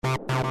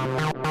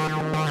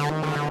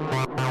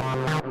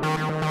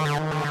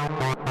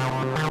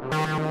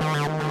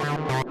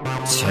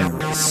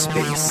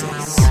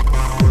TerraSpaces.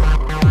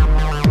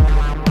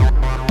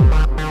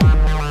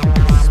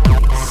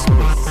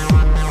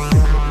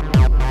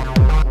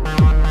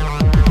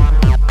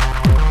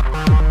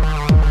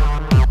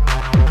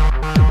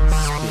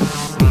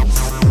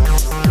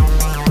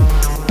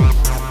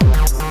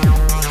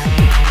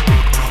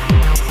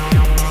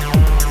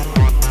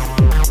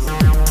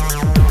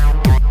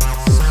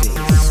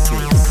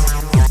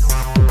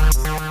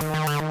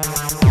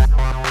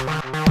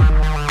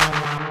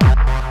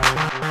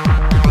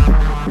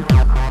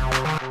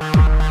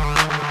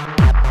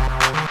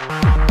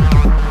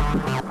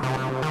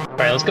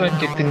 Let's go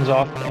ahead and kick things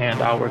off,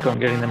 and I'll work on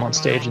getting them on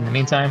stage in the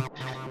meantime.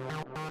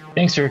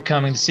 Thanks for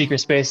coming to Secret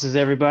Spaces,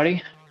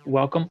 everybody.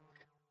 Welcome.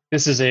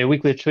 This is a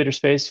weekly Twitter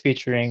space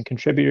featuring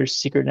contributors,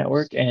 secret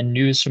network, and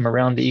news from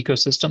around the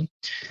ecosystem.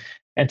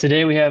 And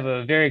today we have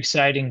a very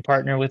exciting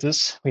partner with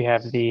us. We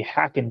have the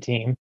Hacken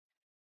team.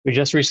 We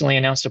just recently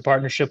announced a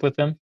partnership with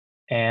them,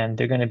 and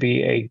they're going to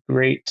be a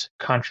great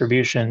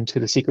contribution to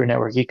the secret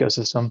network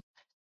ecosystem.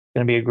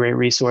 Going to be a great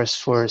resource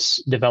for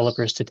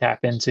developers to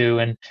tap into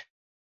and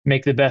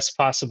make the best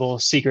possible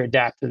secret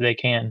dApp that they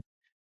can.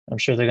 I'm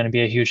sure they're going to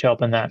be a huge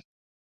help in that.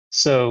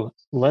 So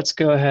let's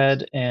go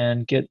ahead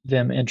and get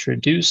them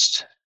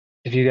introduced.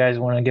 If you guys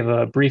want to give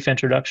a brief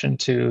introduction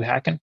to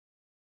Hacken.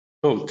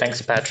 Cool,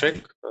 thanks,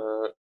 Patrick.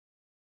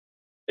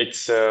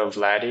 It's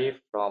Vladi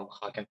from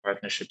Hacken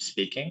Partnership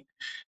speaking.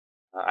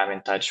 I'm in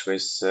touch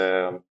with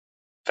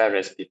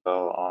various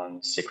people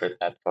on Secret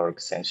Network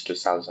since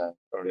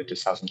early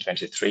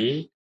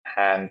 2023.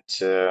 And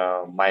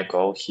my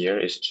goal here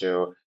is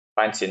to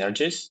find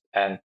synergies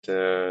and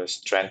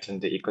strengthen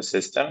the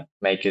ecosystem,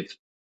 make it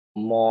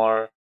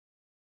more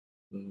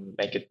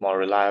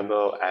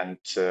reliable and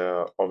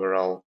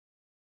overall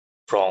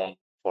prone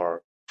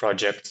for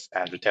projects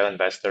and retail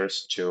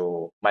investors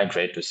to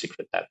migrate to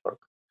Secret Network.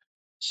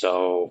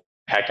 So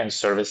Hacken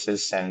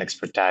services and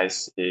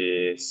expertise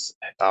is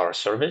at our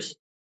service,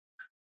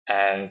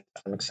 and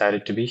I'm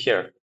excited to be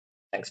here.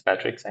 Thanks,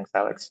 Patrick. Thanks,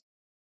 Alex.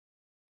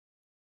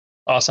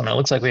 Awesome. It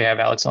looks like we have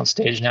Alex on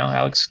stage now.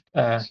 Alex,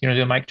 you want to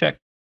do a mic check?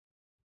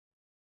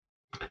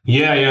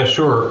 Yeah,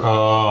 sure.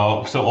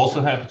 So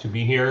also happy to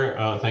be here.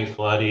 Thanks,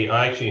 Vladi.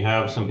 I actually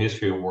have some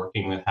history of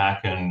working with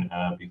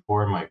Hacken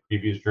before in my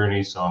previous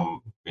journey, so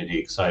I'm really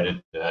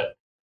excited that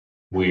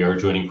we are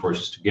joining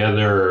forces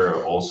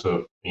together.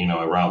 Also,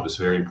 around this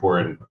very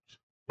important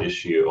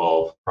issue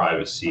of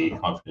privacy,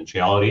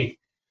 confidentiality.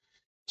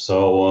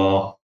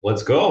 So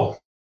let's go.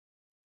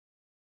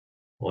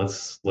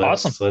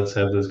 Awesome. Let's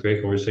have this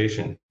great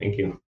conversation. Thank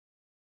you.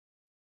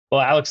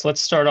 Well, Alex,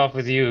 let's start off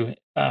with you,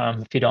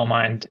 if you don't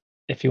mind.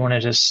 If you want to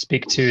just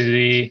speak to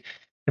the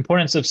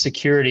importance of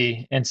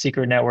security in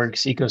secret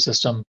networks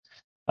ecosystem.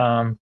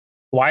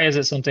 Why is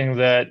it something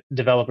that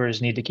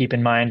developers need to keep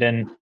in mind,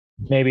 and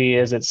maybe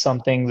is it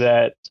something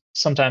that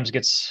sometimes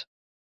gets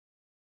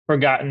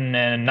forgotten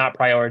and not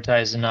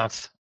prioritized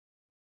enough?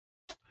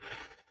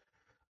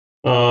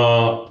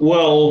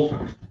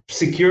 Well,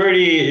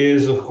 security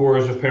is, of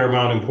course, of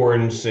paramount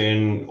importance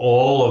in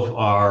all of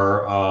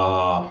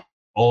our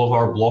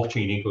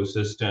blockchain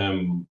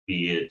ecosystem,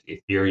 be it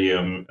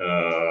Ethereum,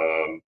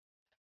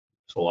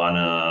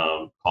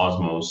 Solana,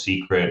 Cosmos,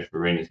 Secret,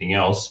 or anything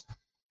else.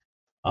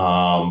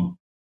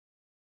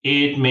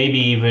 It may be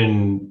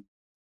even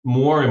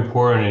more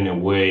important in a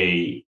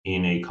way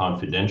in a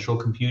confidential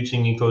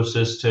computing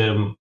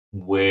ecosystem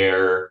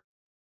where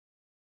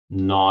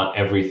not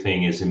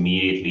everything is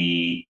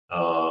immediately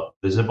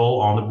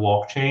visible on the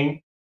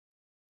blockchain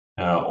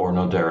or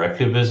not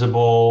directly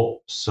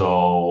visible.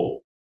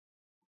 So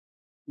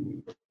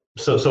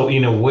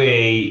in a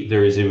way,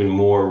 there is even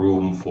more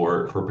room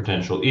for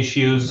potential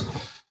issues.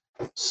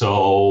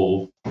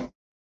 So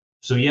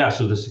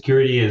the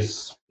security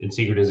is in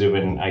secret is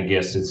even, I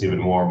guess, it's even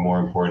more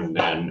important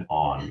than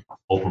on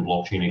open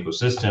blockchain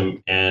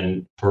ecosystem.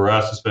 And for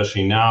us,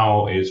 especially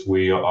now, is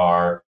we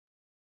are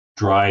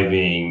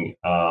driving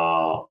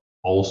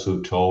also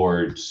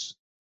towards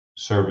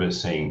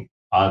servicing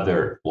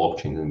other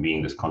blockchains and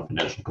being this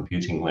confidential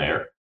computing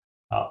layer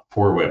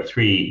for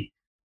Web3.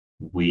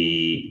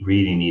 We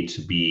really need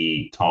to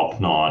be top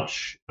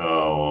notch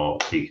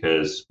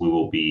because we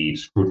will be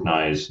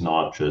scrutinized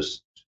not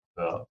just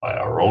by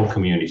our own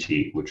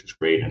community, which is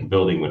great in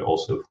building, but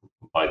also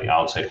by the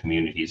outside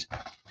communities.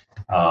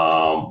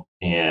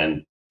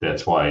 And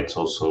that's why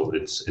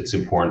it's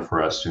important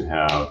for us to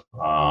have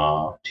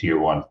tier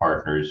one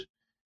partners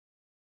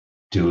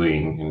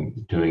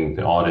doing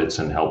the audits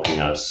and helping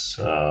us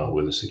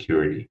with the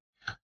security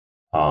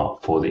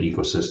for the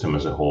ecosystem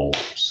as a whole.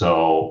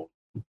 So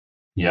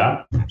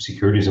yeah,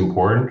 security is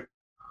important.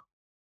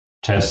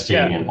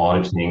 Testing and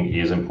auditing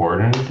is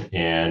important,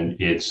 and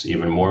it's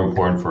even more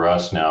important for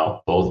us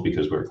now, both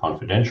because we're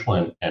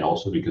confidential and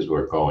also because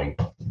we're going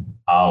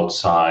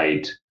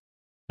outside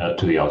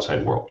to the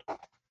outside world.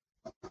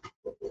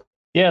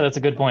 Yeah, that's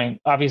a good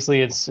point.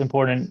 Obviously, it's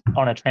important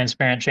on a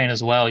transparent chain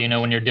as well.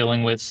 When you're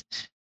dealing with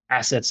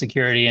asset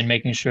security and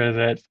making sure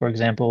that, for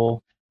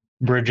example,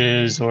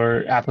 bridges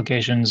or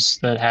applications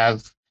that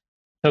have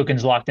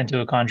tokens locked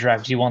into a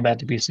contract, you want that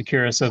to be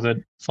secure so that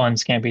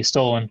funds can't be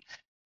stolen.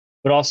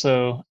 But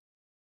also,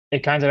 it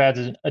kind of adds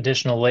an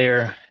additional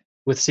layer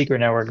with secret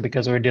network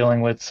because we're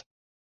dealing with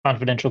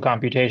confidential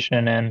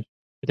computation and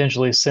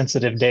potentially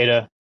sensitive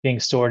data being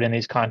stored in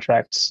these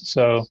contracts.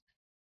 So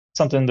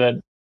something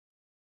that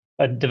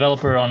a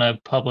developer on a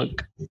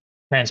public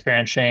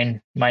transparent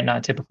chain might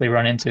not typically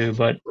run into,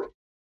 but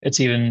it's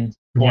even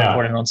more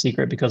important on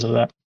secret because of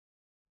that.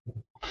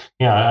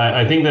 Yeah,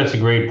 I think that's a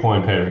great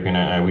point, Patrick, and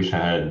I wish I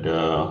had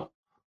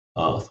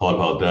thought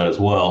about that as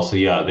well. So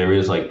yeah, there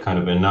is like kind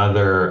of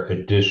another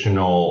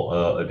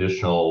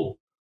additional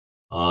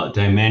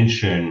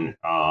dimension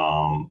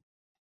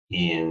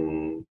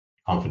in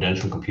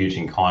confidential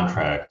computing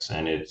contracts,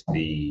 and it's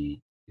the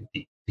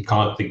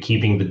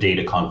keeping the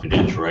data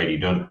confidential, right? You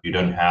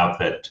don't have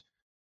that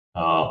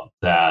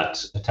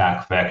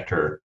attack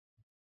vector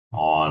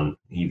on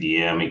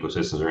EVM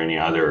ecosystems or any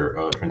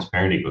other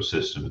transparent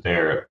ecosystem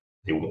there.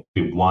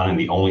 The one and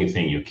the only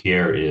thing you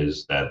care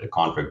is that the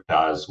contract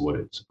does what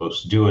it's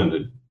supposed to do,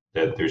 and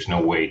that there's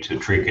no way to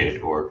trick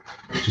it or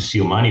to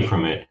steal money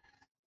from it.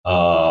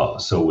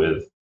 So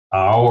with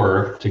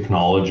our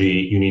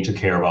technology, you need to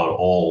care about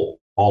all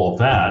of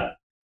that,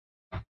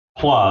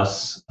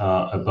 plus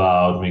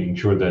about making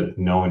sure that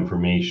no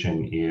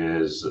information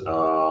is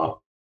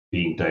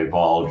being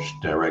divulged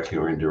directly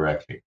or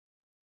indirectly.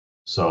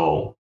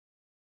 So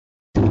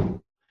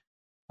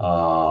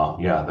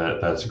yeah,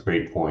 that's a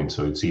great point.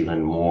 So it's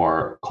even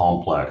more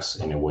complex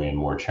in a way and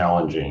more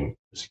challenging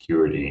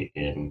security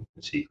in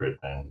secret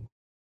than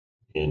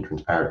in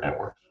transparent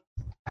networks.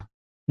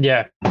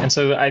 Yeah. And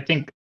so I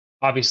think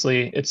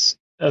obviously it's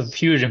of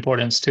huge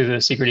importance to the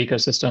secret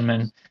ecosystem.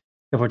 And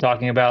if we're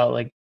talking about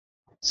like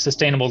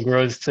sustainable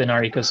growth in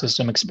our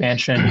ecosystem,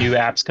 expansion, new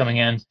apps coming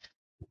in,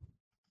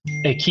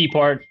 a key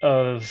part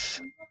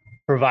of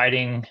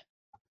providing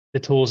the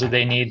tools that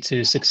they need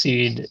to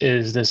succeed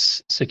is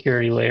this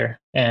security layer.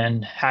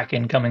 And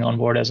Hacken coming on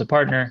board as a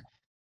partner,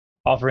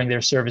 offering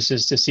their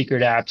services to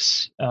secret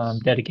apps,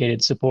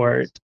 dedicated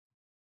support.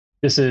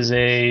 This is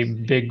a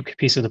big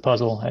piece of the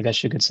puzzle, I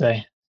guess you could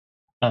say,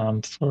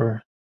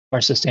 for our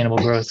sustainable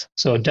growth.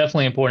 So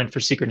definitely important for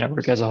Secret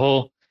Network as a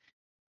whole.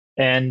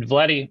 And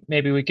Vladdy,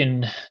 maybe we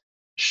can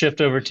shift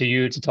over to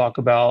you to talk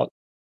about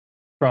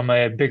from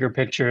a bigger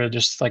picture,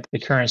 just like the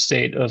current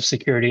state of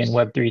security in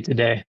Web3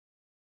 today.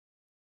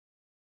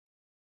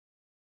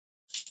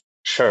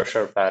 Sure,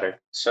 Patrick.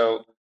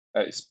 So,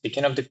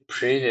 speaking of the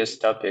previous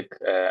topic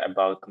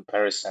about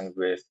comparison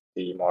with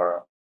the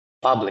more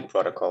public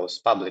protocols,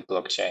 public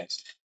blockchains,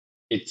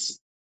 it's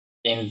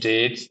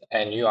indeed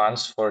a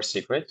nuance for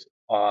secret.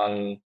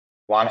 On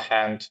one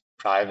hand,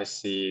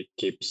 privacy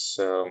keeps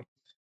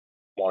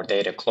more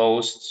data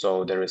closed,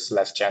 so there is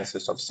less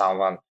chances of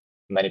someone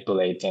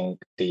manipulating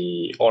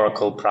the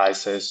oracle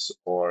prices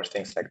or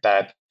things like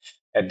that.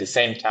 At the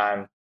same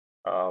time,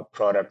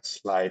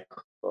 products like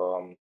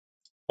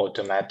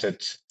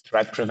automated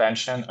threat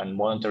prevention and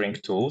monitoring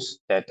tools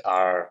that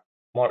are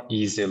more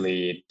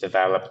easily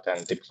developed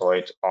and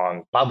deployed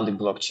on public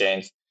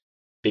blockchains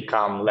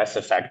become less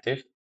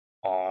effective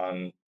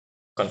on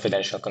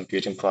confidential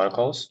computing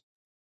protocols.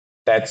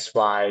 That's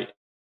why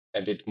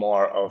a bit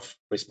more of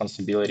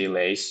responsibility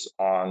lays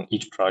on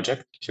each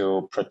project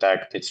to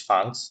protect its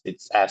funds,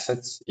 its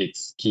assets,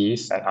 its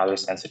keys, and other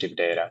sensitive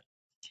data.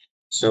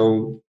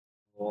 So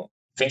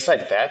things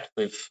like that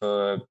we've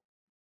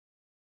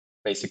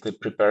basically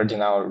prepared in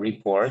our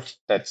report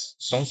that's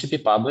soon to be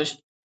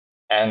published.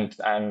 And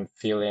I'm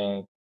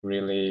feeling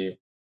really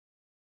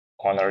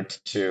honored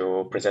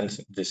to present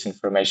this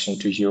information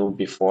to you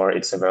before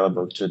it's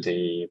available to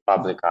the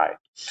public eye.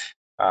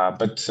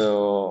 But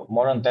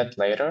more on that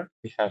later.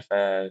 We have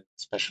a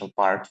special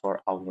part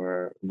for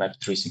our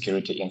Web3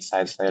 security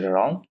insights later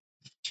on.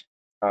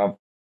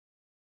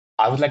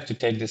 I would like to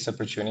take this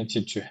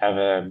opportunity to have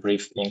a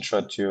brief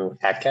intro to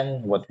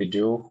Hacken, what we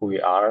do, who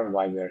we are,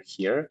 why we're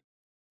here,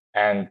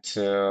 and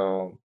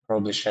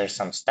probably share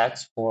some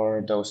stats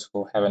for those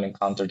who haven't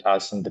encountered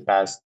us in the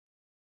past,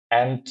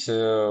 and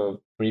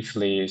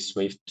briefly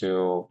switch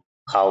to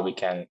how we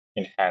can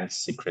enhance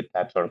secret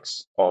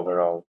networks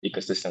overall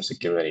ecosystem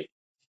security.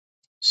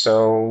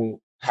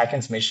 So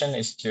Hacken's mission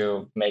is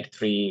to make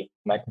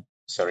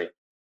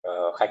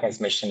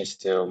Hacken's mission is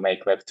to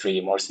make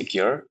Web3 more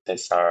secure.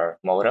 That's our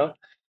motto.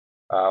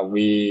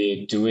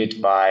 We do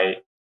it by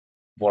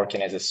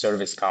working as a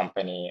service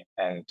company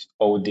and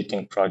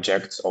auditing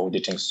projects,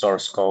 auditing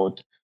source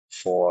code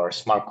for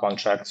smart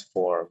contracts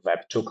for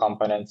Web2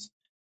 components.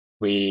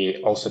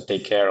 We also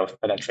take care of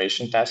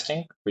penetration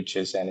testing, which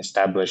is an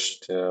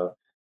established, to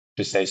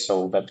say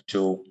so,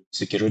 Web2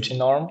 security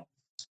norm.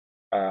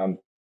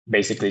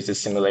 Basically, it's a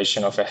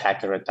simulation of a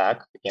hacker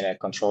attack in a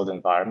controlled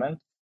environment,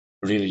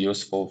 really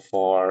useful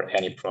for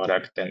any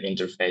product and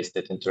interface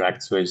that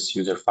interacts with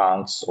user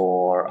funds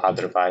or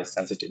otherwise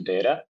sensitive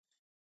data.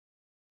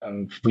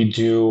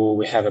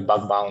 We have a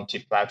bug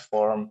bounty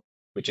platform,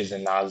 which is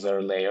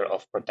another layer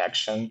of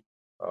protection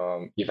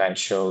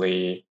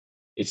Eventually,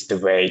 it's the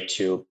way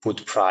to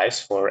put price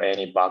for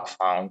any bug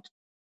found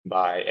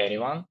by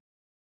anyone,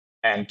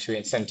 and to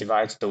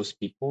incentivize those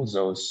people,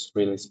 those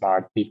really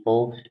smart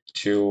people,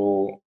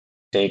 to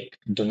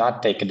do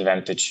not take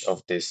advantage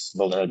of this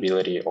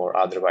vulnerability or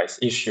otherwise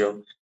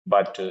issue,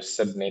 but to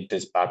submit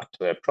this bug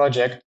to a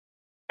project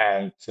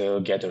and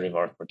to get a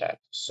reward for that.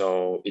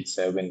 So it's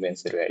a win-win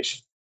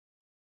situation.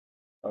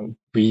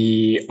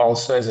 We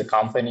also, as a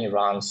company,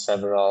 run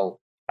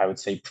several, I would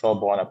say, pro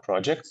bono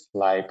projects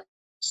like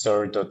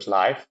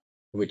Sir.live,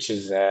 which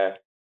is a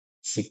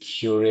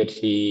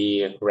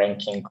security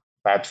ranking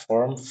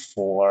platform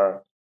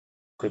for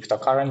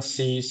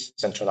cryptocurrencies,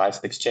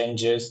 centralized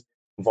exchanges,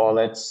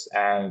 wallets,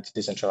 and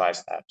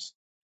decentralized apps.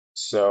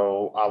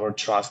 So our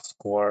trust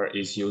score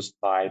is used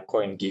by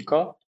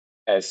CoinGecko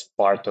as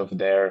part of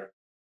their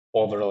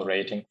overall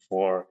rating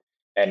for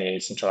any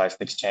centralized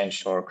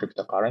exchange or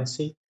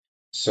cryptocurrency.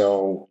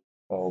 So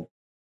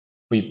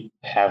we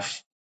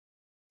have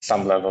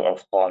some level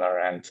of honor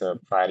and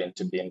pride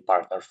into being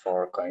partner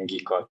for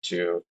CoinGecko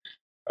to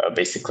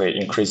basically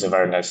increase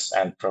awareness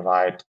and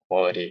provide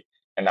quality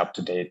and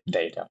up-to-date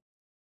data.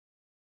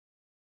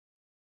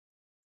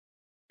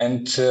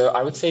 And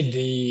I would say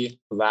the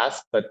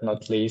last but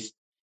not least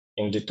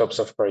in the tops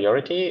of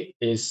priority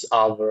is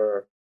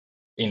our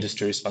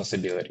industry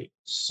responsibility.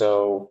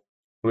 So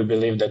we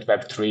believe that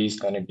Web3 is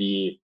going to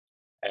be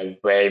a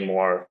way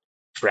more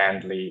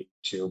friendly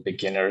to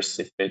beginners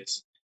if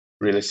it's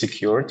really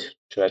secured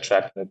to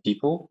attract new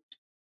people.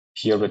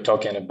 Here we're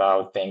talking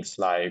about things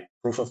like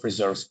proof of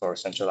reserves for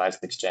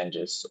centralized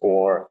exchanges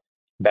or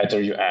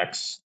better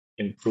UX,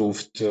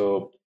 improved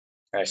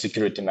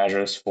security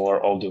measures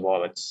for all the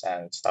wallets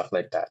and stuff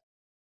like that.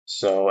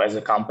 So as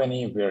a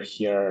company, we're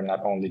here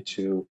not only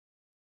to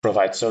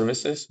provide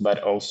services,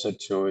 but also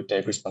to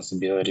take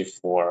responsibility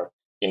for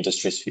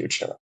industry's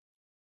future.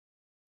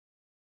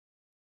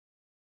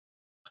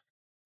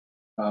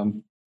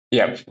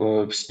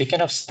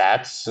 Speaking of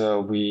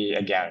stats, we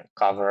again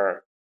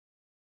cover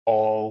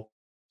all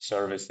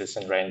services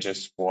and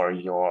ranges for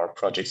your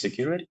project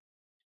security.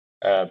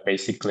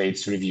 Basically,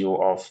 it's review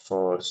of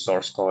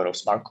source code of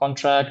smart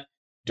contract,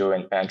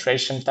 doing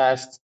penetration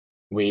tests.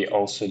 We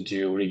also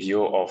do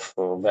review of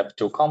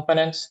Web2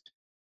 components,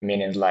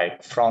 meaning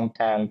like front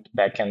end,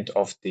 back end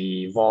of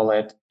the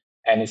wallet,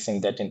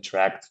 anything that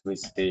interacts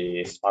with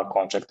the smart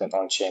contract and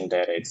on-chain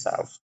data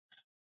itself.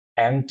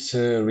 And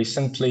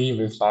recently,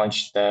 we've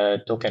launched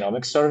the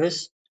tokenomics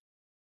service.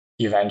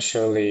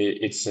 Eventually,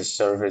 it's a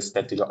service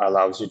that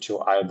allows you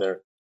to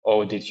either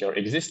audit your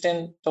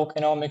existing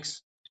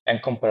tokenomics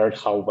and compare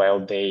how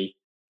well they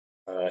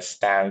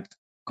stand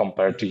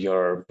compared to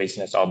your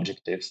business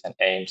objectives and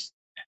aims.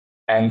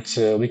 And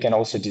we can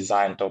also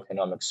design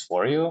tokenomics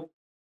for you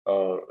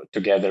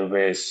together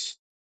with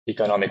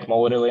economic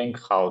modeling,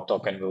 how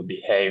token will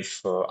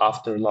behave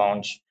after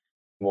launch,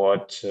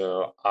 what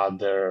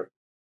other,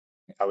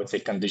 I would say,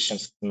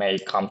 conditions may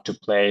come to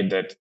play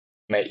that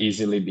may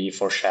easily be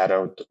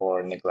foreshadowed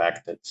or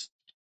neglected.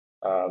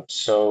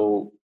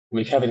 So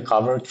we have it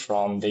covered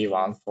from day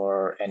one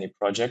for any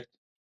project.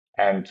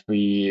 And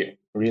we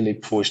really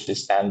push the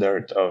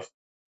standard of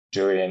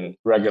doing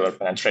regular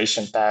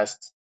penetration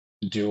tests,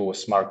 do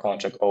smart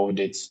contract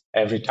audits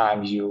every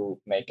time you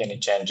make any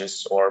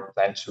changes or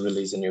plan to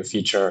release a new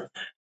feature,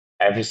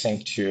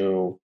 everything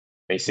to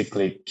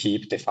basically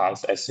keep the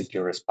funds as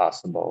secure as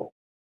possible.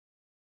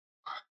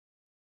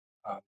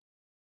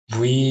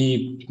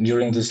 We,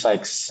 during this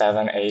like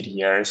 7-8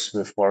 years,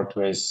 we've worked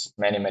with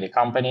many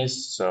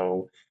companies.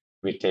 So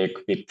we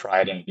take big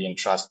pride in being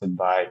trusted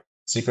by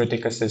secret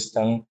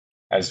ecosystem,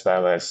 as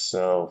well as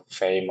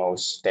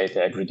famous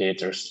data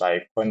aggregators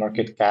like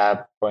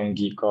CoinMarketCap,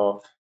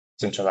 CoinGecko,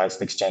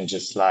 centralized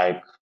exchanges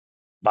like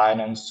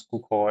Binance,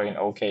 KuCoin,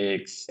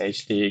 OKX,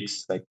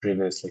 HTX, like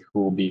previously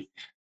Huobi,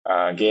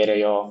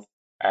 Gate.io,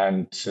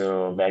 and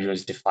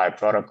various DeFi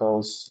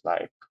protocols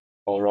like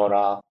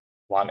Aurora,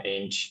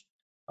 1inch.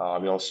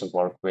 We also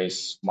work with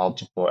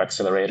multiple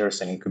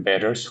accelerators and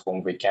incubators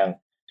whom we can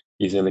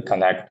easily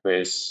connect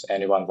with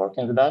anyone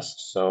working with us.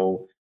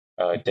 So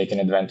taking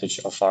advantage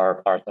of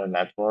our partner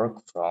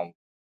network from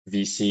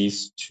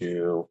VCs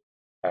to,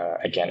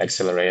 again,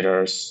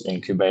 accelerators,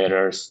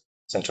 incubators,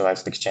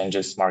 centralized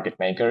exchanges, market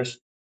makers.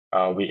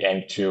 We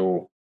aim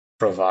to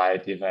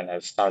provide even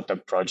a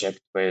startup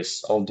project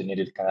with all the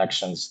needed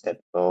connections that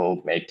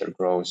will make their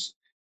growth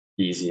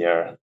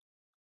easier.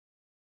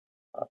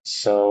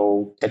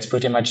 So that's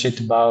pretty much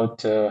it about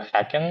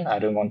Hacken. I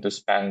don't want to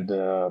spend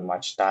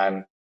much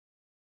time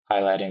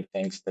highlighting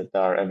things that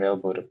are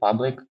available to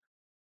public,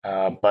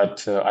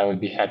 but I would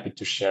be happy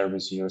to share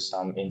with you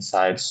some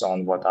insights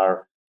on what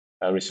our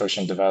research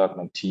and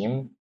development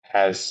team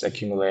has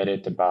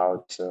accumulated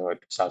about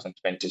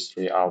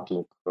 2023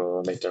 outlook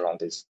later on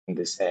in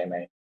this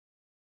AMA.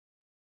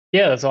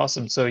 Yeah, that's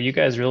awesome. So you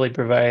guys really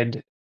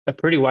provide a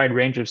pretty wide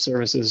range of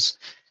services.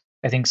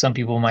 I think some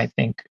people might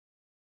think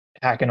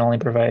Hacken only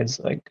provides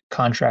like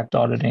contract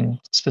auditing,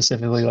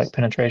 specifically like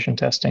penetration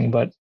testing,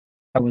 but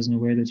I wasn't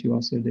aware that you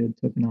also did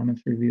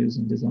tokenomics reviews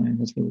and design.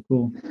 That's really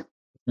cool.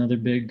 Another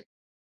big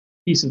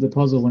piece of the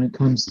puzzle when it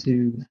comes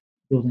to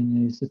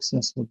building a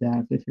successful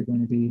DApp. If you're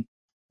going to be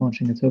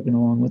launching a token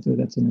along with it,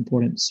 that's an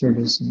important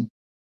service and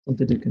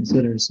something to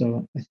consider.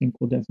 So I think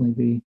we'll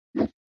definitely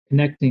be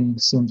connecting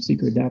some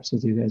secret dApps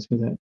with you guys for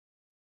that.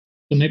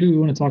 So maybe we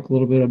want to talk a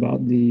little bit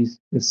about the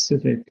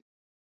specific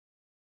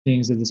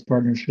things that this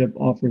partnership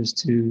offers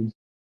to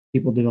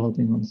people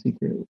developing on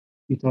Secret.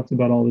 You talked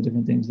about all the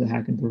different things that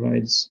Hacken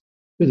provides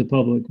to the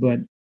public, but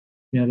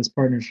this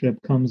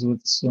partnership comes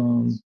with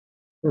some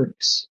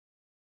perks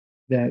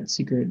that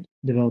Secret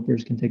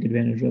developers can take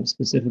advantage of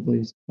specifically.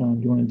 Do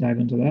you want to dive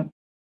into that?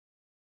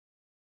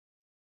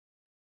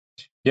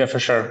 Yeah, for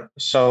sure.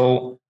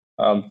 So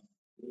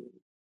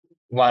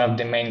one of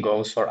the main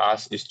goals for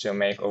us is to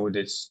make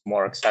audits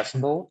more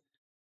accessible,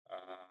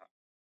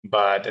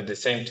 but at the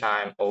same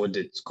time,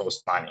 audits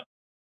cost money.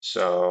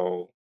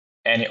 So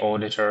any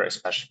auditor,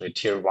 especially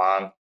tier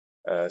one,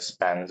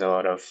 spends a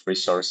lot of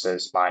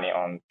resources, money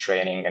on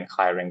training and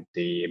hiring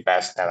the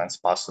best talents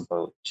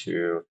possible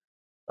to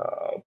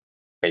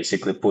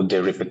basically put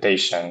their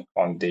reputation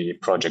on the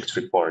project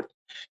report.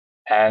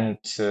 And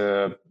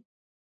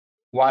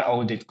one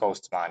audit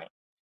costs money.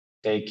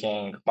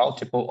 Taking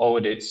multiple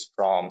audits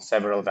from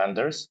several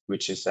vendors,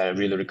 which is a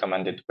really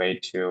recommended way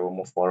to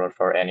move forward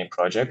for any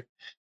project.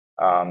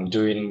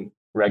 Doing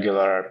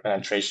regular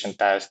penetration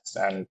tests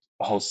and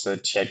also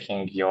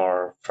checking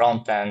your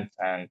front end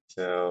and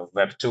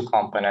Web 2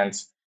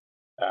 components,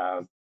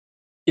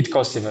 it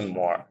costs even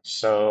more.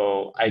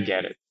 So I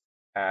get it.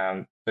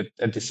 But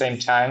at the same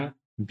time,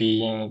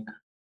 being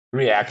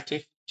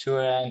reactive to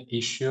an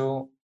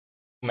issue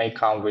may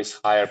come with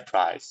higher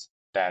price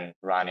than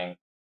running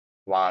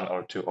one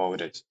or two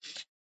audits.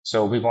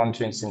 So we want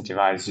to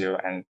incentivize you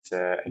and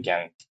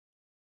again,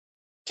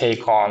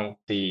 take on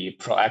the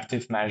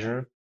proactive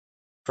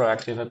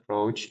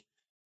approach,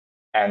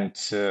 and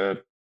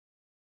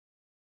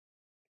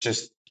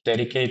just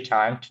dedicate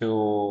time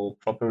to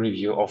proper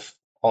review of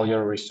all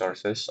your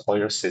resources, all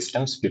your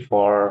systems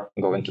before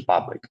going to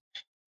public.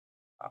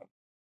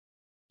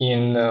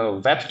 In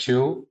Web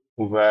 2,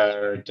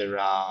 where there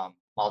are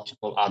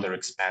multiple other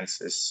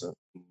expenses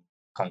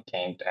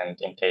contained and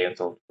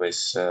entailed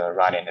with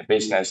running a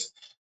business,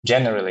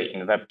 generally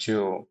in Web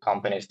 2,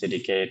 companies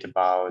dedicate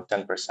about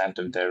 10%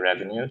 of their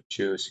revenue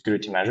to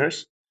security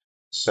measures.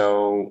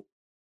 So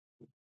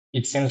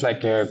it seems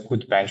like a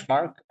good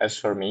benchmark as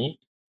for me,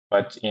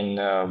 but in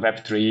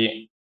Web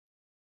 3,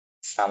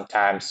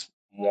 sometimes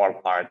more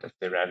part of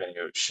the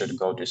revenue should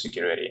go to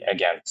security.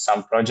 Again,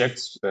 some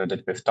projects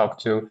that we've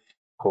talked to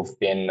who've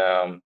been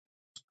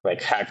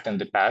like hacked in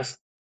the past,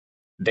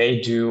 they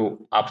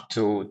do up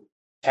to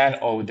 10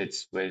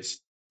 audits with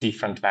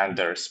different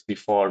vendors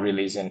before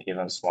releasing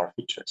even small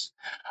features.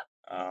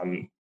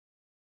 I'm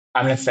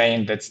not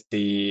saying that's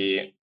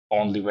the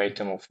only way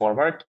to move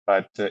forward,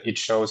 but it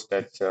shows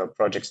that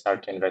projects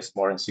start to invest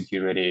more in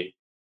security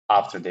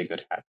after they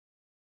got hacked.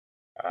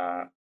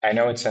 I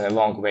know it's a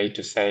long way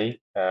to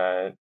say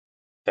that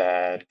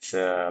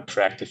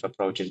proactive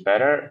approach is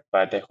better,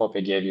 but I hope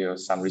I gave you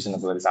some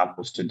reasonable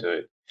examples to do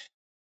it.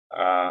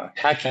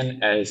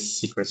 Hacken, as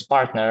Secret's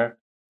partner,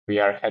 we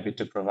are happy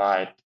to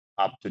provide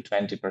up to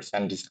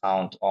 20%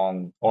 discount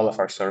on all of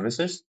our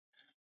services.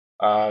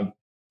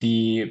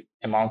 The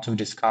amount of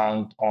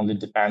discount only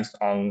depends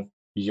on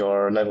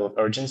your level of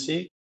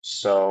urgency.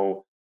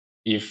 So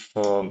if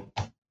you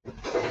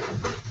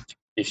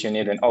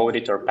need an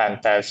audit or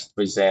pen test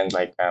within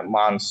like a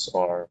month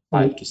or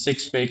 5 to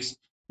 6 weeks,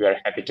 we are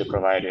happy to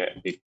provide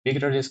a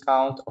bigger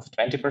discount of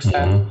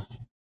 20%.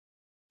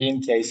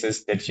 In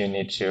cases that you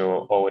need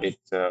to audit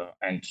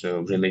and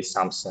to release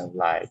something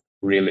like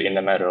really in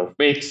a matter of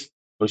weeks,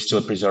 we're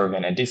still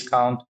preserving a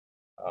discount,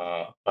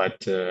 but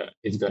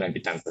it's going to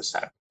be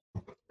 10%.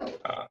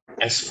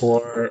 As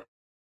for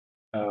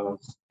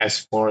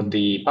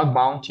the bug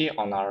bounty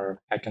on our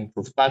Hacken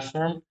Proof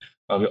platform,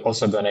 we're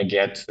also going to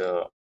get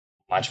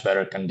much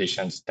better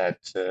conditions than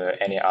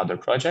any other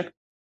project.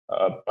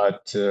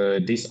 But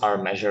these are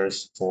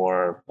measures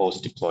for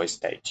post-deploy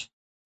stage.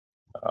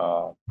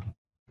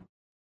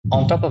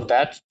 On top of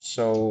that,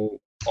 so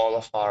all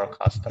of our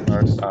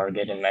customers are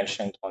getting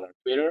mentioned on our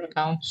Twitter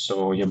account,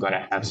 so you're going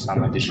to have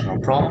some additional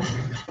promo.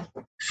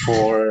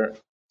 For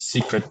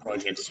secret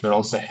projects, we're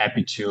also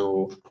happy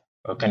to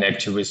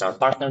connect you with our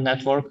partner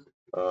network.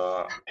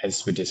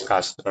 As we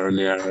discussed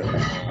earlier,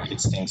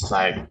 it's things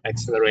like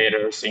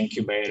accelerators,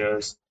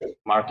 incubators,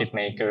 market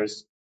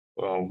makers,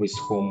 with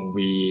whom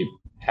we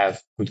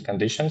have good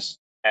conditions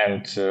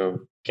and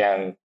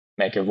can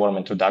make a warm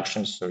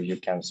introduction so you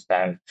can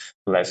spend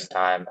less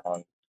time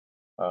on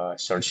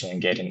searching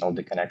and getting all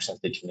the connections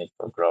that you need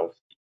for growth.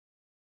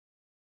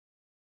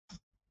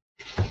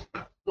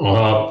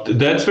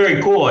 That's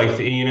very cool.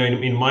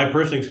 In my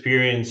personal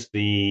experience,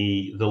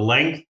 the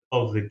length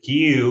of the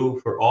queue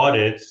for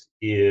audits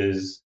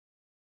is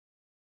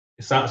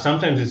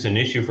sometimes it's an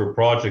issue for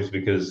projects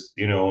because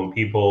when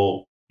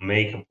people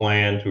make a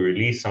plan to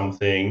release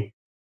something,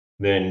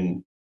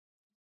 then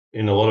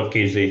in a lot of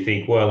cases they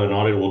think, well, an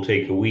audit will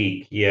take a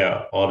week.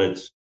 Yeah,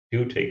 audits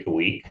do take a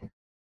week,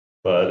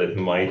 but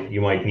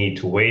you might need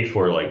to wait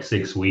for like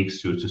 6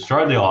 weeks to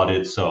start the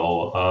audit.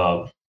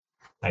 So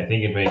I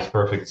think it makes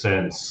perfect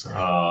sense.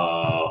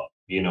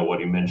 What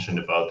you mentioned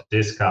about the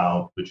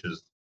discount, which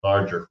is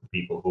larger for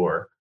people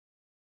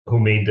who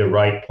made the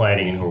right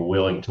planning and who are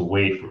willing to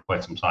wait for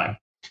quite some time.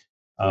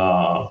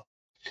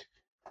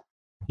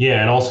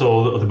 Yeah, and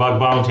also the bug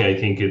bounty. I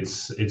think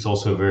it's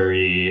also a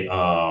very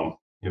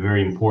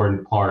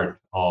important part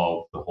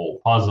of the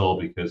whole puzzle,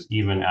 because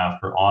even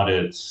after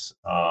audits,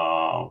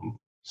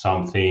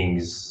 some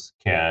things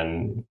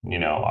can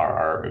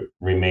are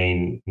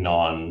remain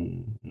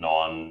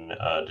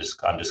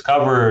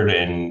undiscovered,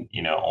 and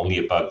only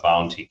a bug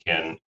bounty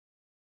can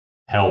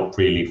help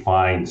really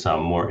find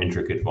some more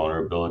intricate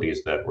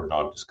vulnerabilities that were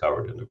not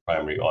discovered in the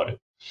primary audit.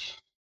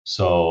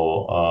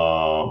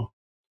 So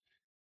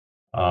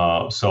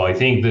I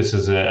think this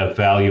is a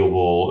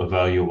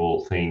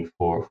valuable thing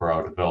for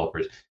our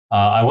developers.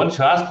 I wanted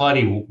to ask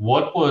Lottie,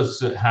 what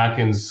was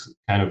Hacken's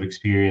kind of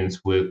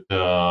experience with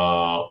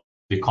the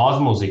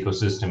Cosmos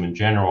ecosystem in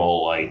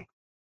general? Like,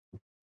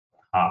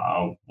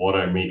 what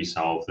are maybe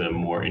some of the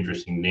more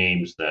interesting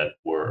names that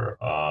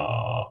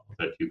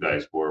you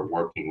guys were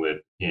working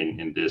with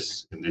in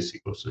this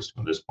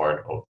ecosystem, this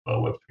part of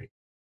Web3?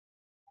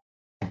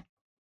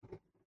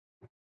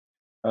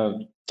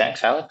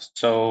 Thanks, Alex.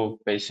 So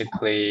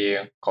basically,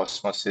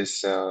 Cosmos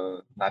is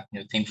not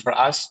new thing for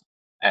us,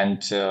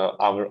 and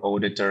our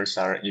auditors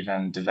are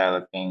even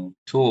developing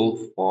tool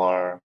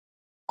for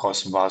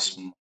Cosmos,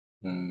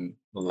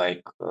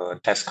 like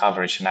test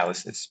coverage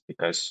analysis,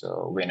 because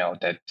we know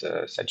that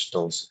such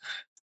tools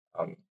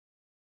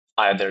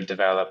either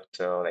developed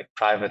like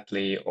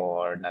privately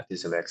or not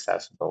easily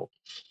accessible.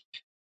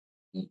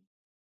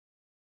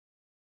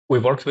 We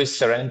worked with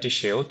Serenity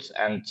Shield,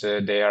 and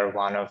they are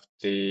one of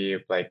the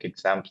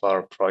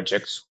exemplar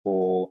projects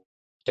who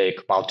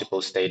take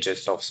multiple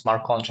stages of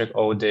smart contract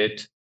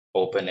audit,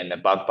 open in a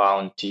bug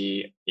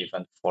bounty,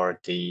 even for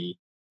the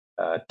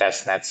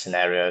testnet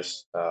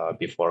scenarios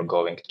before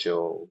going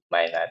to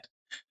mainnet.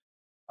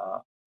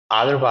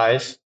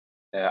 Otherwise,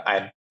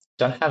 I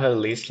don't have a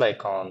list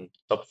on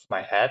top of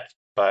my head,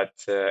 but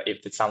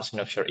if it's something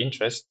of your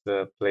interest,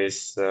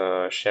 please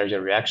share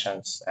your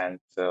reactions and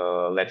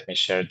let me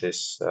share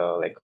this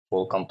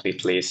full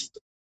complete list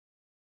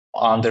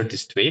under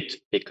this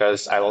tweet,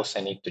 because I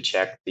also need to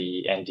check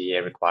the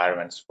NDA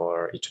requirements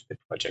for each of the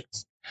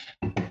projects.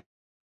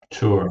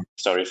 Sure.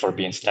 Sorry for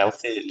being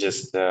stealthy,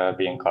 just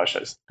being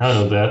cautious.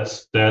 No,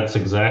 that's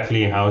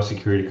exactly how a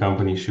security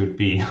company should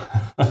be.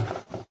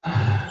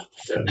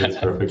 That's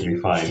perfectly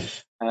fine.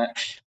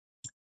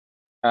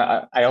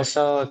 I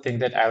also think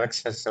that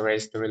Alex has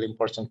raised a really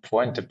important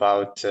point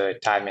about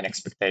timing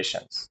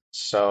expectations.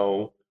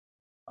 So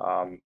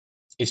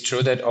it's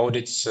true that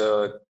audits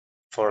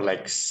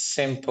for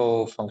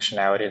simple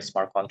functionality and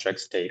smart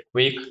contracts take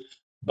week,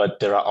 but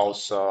there are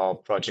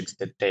also projects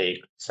that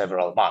take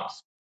several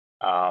months.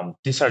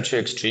 These are two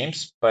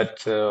extremes,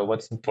 but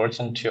what's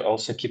important to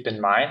also keep in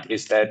mind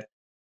is that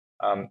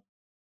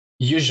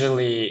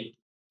usually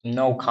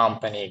no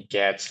company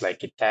gets a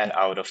 10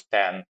 out of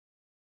 10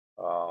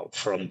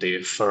 from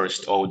the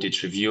first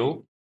audit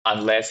review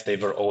unless they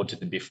were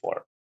audited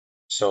before.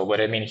 So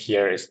what I mean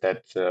here is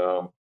that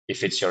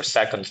if it's your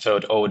second,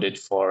 third audit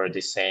for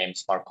the same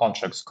smart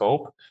contract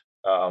scope,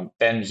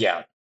 then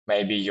yeah,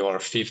 maybe your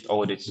fifth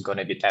audit is going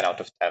to be 10 out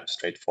of 10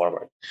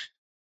 straightforward.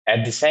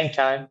 At the same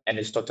time, and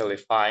it's totally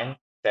fine,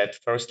 that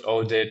first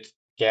audit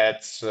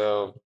gets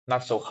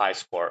not so high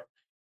score.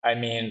 I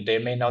mean, there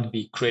may not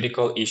be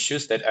critical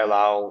issues that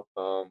allow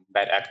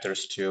bad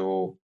actors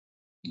to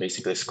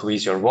basically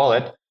squeeze your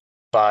wallet,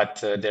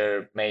 but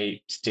there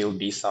may still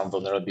be some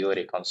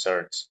vulnerability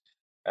concerns.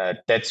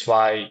 That's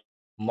why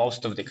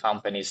most of the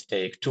companies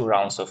take 2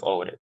 rounds of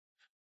audit.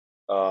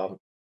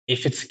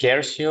 If it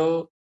scares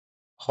you,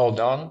 hold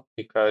on,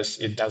 because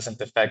it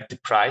doesn't affect the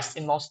price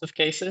in most of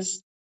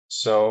cases.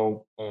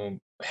 So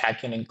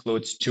Hacken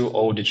includes 2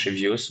 audit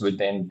reviews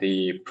within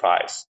the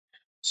price.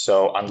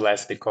 So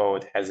unless the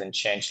code hasn't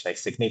changed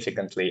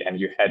significantly and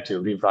you had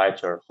to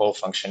rewrite your whole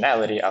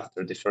functionality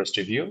after the first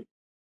review,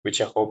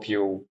 which I hope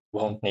you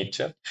won't need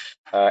to.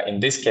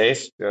 In this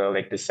case,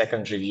 the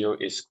second review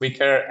is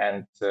quicker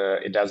and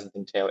it doesn't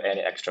entail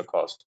any extra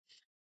cost.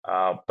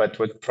 But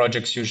what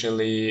projects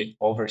usually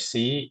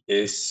oversee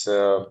is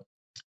the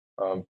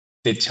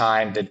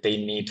time that they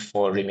need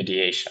for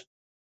remediation.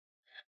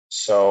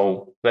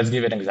 So let's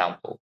give an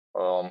example.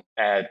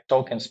 A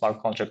token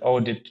smart contract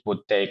audit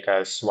would take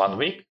us 1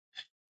 week.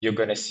 You're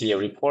going to see a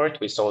report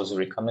with all the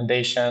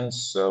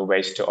recommendations,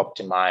 ways to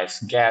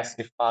optimize gas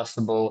if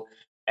possible,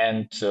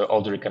 and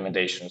all the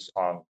recommendations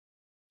on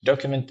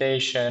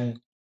documentation,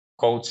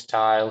 code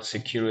style,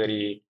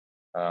 security.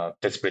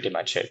 That's pretty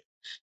much it.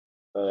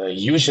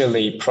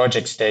 Usually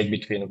projects take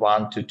between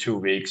 1 to 2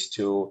 weeks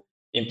to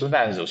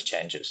implement those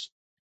changes.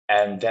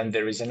 And then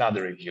there is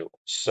another review.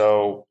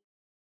 So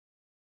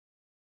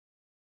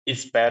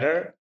it's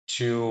better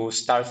to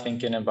start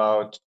thinking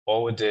about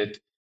audit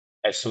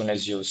as soon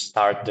as you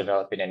start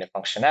developing any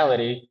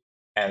functionality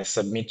and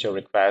submit your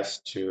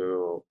request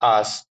to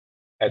us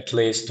at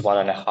least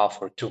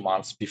 1.5 or 2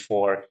 months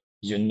before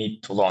you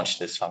need to launch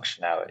this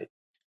functionality.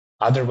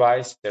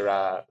 Otherwise, there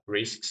are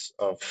risks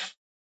of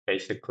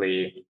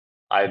basically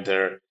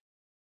either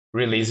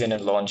releasing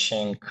and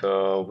launching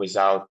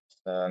without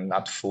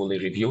not fully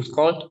reviewed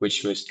code,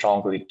 which we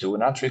strongly do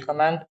not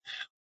recommend,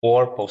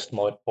 or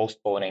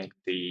postponing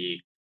the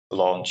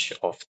launch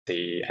of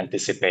the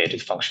anticipated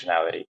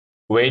functionality,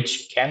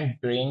 which can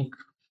bring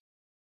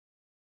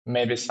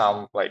maybe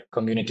some like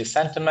community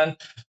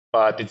sentiment,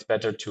 but it's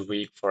better to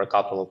wait for a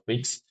couple of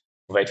weeks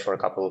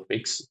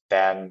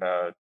than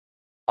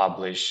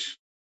publish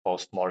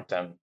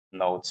post-mortem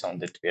notes on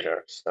the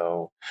Twitter.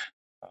 So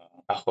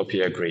I hope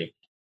you agree.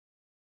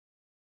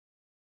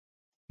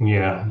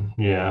 Yeah,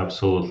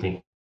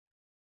 absolutely.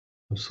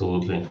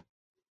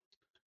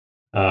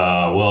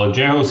 Well,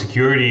 general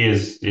security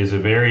is a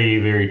very,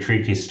 very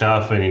tricky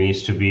stuff, and it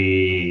needs to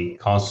be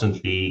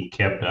constantly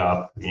kept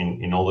up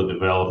in all the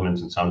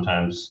developments. And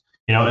sometimes,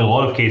 in a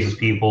lot of cases,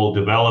 people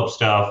develop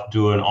stuff,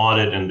 do an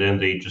audit, and then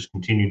they just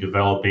continue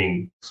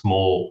developing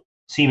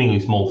seemingly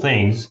small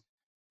things,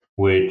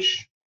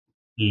 which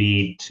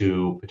lead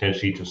to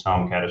potentially to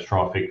some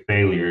catastrophic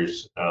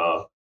failures.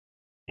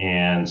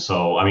 And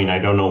so, I mean, I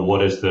don't know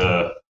what is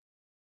the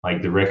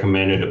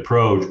recommended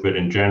approach, but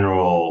in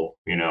general,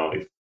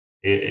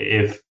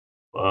 if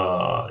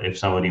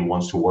somebody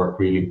wants to work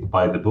really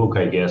by the book,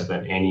 I guess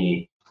then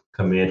any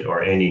commit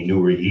or any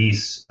new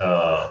release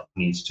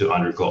needs to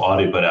undergo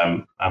audit. But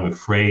I'm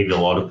afraid a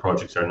lot of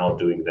projects are not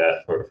doing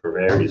that for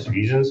various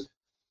reasons,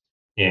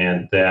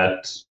 and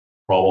that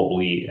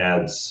probably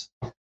adds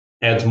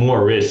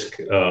more risk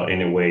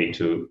in a way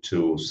to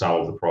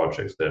some of the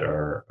projects that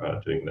are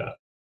doing that.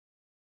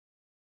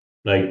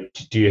 Like,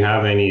 do you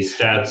have any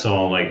stats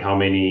on like how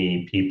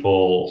many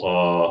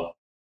people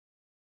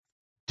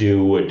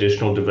do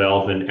additional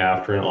development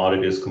after an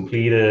audit is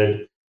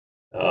completed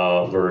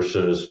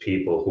versus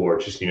people who are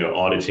just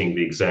auditing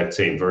the exact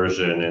same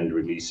version and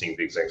releasing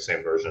the exact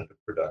same version to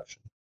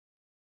production?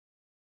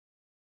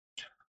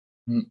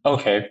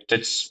 Okay,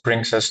 that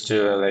brings us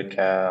to like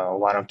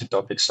one of the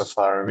topics of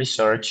our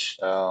research,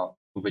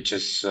 which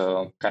is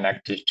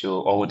connected to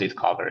audit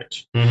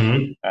coverage.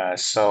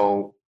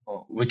 So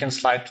we can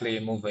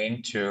slightly move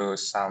into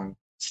some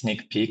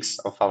sneak peeks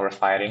of our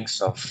findings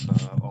of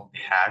all the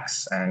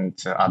hacks and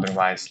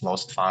otherwise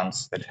lost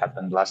funds that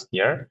happened last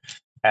year.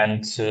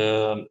 And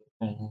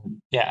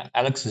yeah,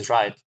 Alex is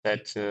right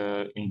that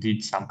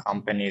indeed some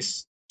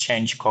companies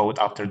change code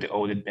after the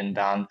audit been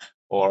done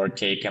or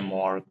take a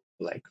more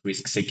like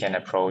risk-seeking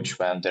approach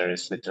when there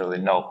is literally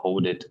no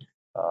audit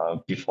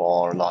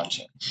before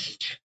launching.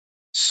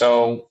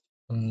 So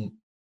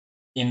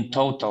in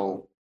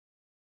total,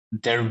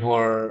 there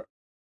were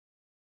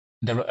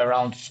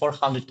around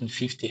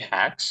 450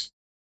 hacks,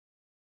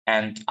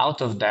 and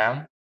out of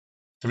them,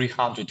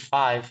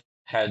 305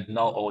 had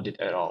no audit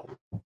at all.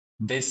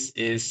 This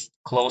is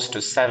close to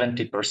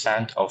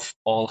 70% of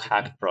all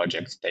hacked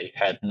projects. They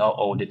had no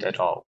audit at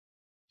all,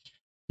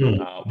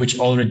 which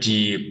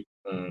already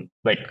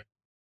like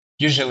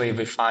usually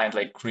we find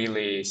like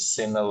really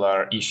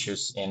similar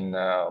issues in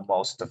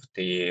most of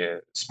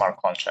the smart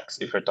contracts.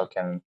 If we're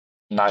talking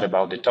not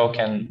about the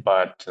token,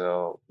 but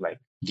like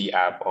the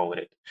app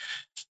audit.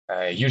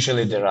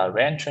 Usually there are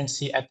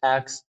reentrancy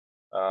attacks.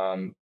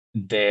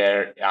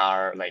 There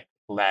are like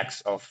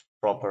lacks of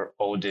proper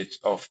audit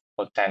of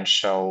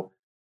potential,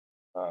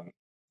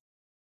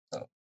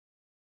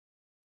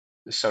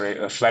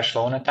 flash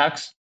loan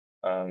attacks,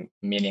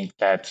 meaning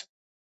that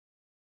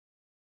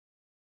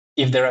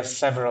if there are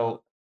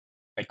several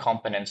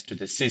components to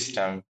the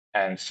system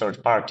and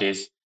third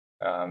parties,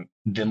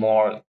 the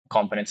more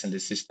components in the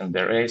system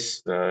there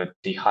is,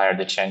 the higher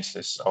the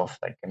chances of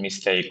like a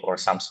mistake or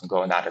something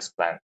going not as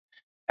planned.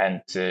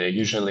 And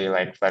usually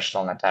like flash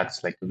loan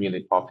attacks, like a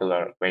really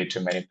popular way to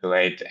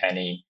manipulate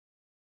any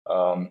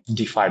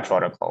DeFi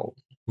protocol,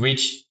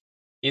 which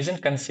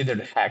isn't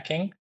considered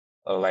hacking.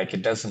 Like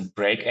it doesn't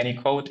break any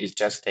code, it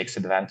just takes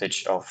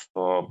advantage of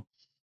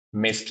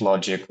missed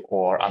logic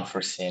or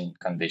unforeseen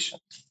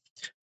conditions.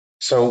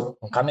 So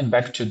coming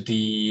back to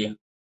the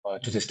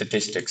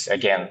statistics,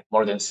 again,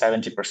 more than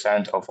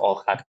 70% of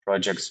all hacked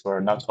projects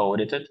were not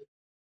audited.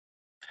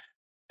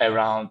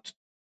 Around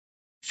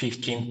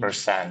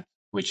 15%,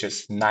 which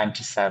is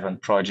 97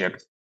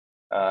 projects,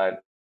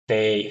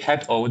 they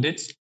had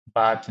audits,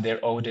 but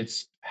their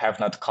audits have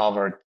not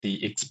covered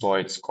the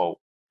exploit scope.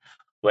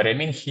 What I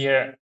mean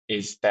here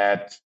is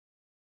that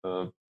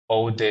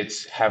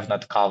audits have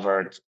not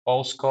covered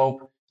all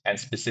scope, and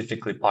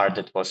specifically part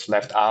that was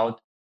left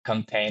out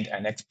contained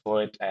an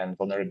exploit and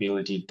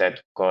vulnerability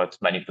that got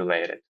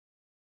manipulated.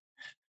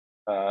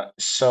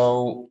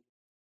 So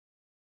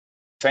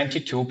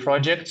 22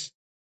 projects,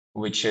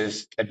 which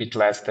is a bit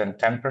less than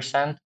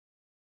 10%,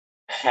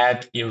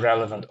 had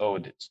irrelevant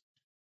audits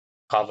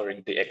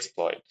covering the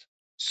exploit.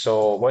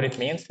 So what it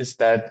means is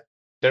that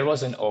there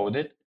was an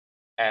audit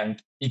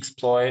and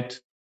exploit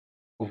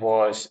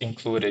was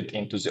included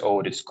into the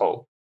audit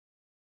scope.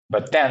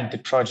 But then the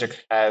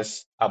project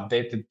has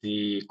updated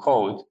the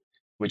code,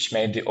 which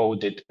made the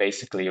audit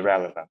basically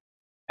irrelevant,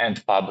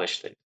 and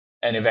published it.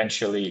 And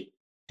eventually,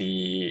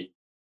 the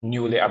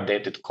newly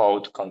updated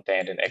code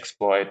contained an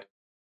exploit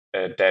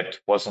that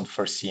wasn't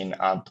foreseen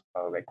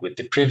like with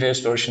the previous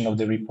version of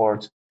the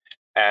report,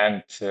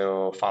 and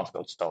funds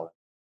got stolen.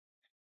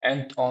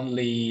 And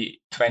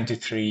only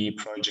 23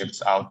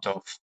 projects out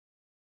of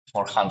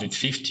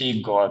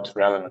 450 got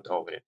relevant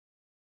audit.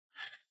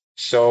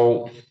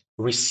 So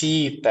we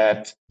see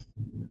that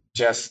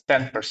just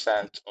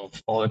 10%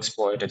 of all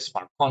exploited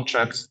smart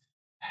contracts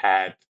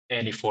had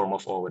any form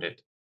of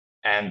audit,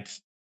 and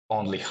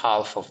only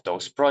half of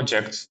those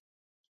projects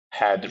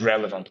had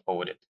relevant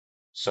audit.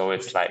 So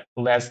it's like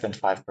less than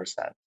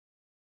 5%.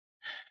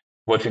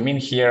 What we mean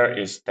here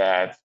is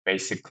that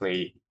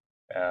basically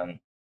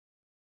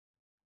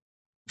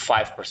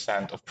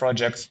 5% of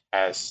projects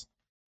has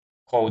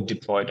code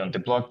deployed on the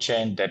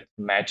blockchain that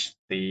matched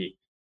the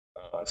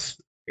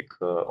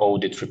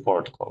audit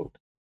report code.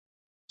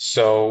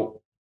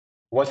 So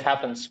what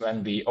happens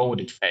when the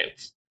audit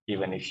fails,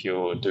 even if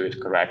you do it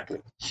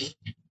correctly?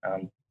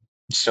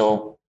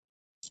 So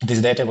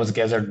this data was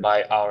gathered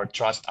by our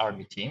Trust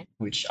Army team,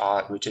 which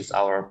is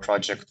our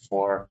project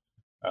for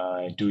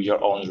do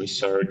your own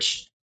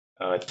research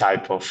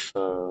type of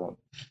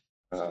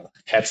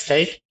head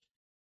state.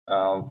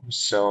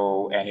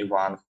 So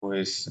anyone who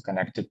is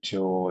connected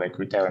to like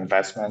retail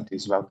investment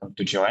is welcome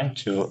to join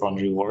to earn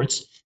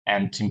rewards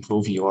and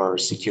improve your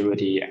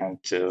security and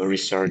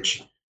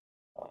research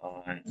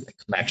like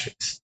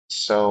metrics.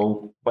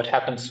 So what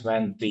happens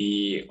when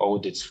the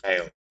audits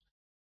fail?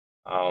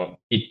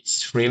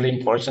 It's really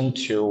important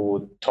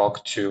to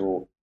talk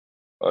to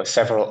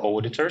several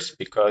auditors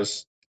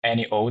because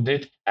any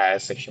audit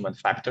has a human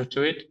factor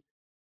to it.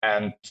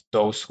 And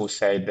those who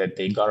say that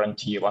they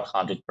guarantee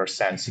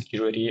 100%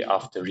 security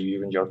after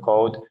reviewing your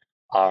code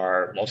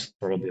are most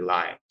probably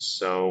lying.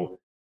 So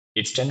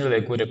it's generally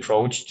a good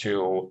approach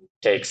to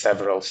take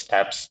several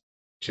steps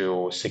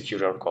to secure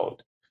your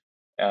code.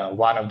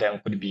 One of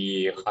them could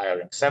be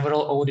hiring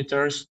several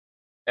auditors.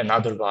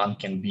 Another one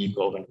can be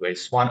going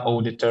with one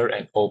auditor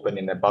and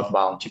opening a bug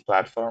bounty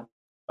platform,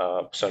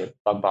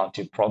 bug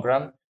bounty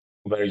program,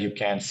 where you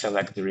can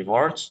select the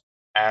rewards.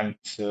 And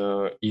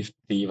if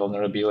the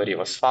vulnerability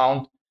was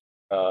found,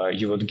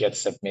 you would get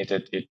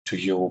submitted it to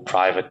you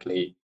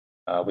privately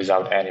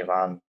without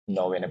anyone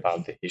knowing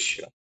about the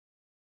issue.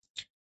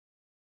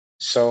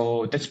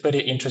 So that's pretty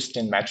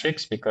interesting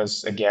metrics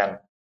because, again,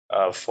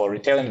 for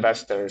retail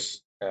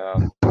investors,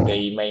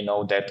 they may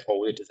know that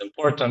audit is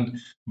important,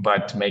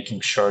 but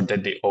making sure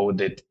that the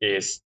audit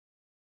is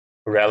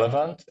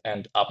relevant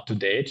and up to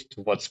date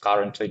to what's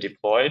currently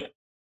deployed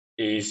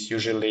is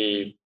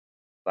usually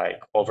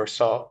like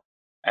oversaw,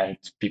 and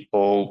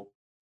people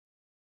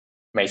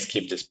may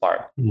skip this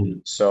part.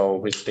 So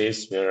with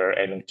this, we're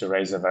aiming to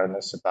raise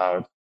awareness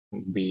about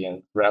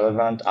being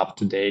relevant, up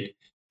to date,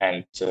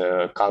 and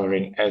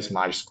covering as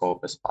much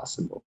scope as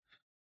possible.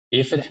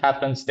 If it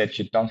happens that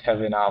you don't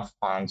have enough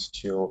funds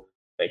to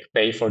like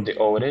pay for the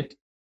audit,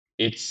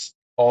 it's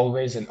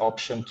always an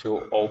option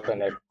to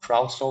open a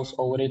crowdsource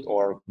audit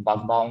or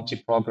bug bounty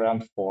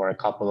program for a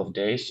couple of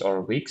days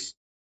or weeks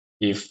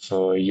if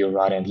you're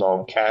running low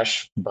on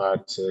cash,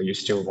 but you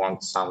still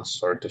want some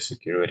sort of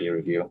security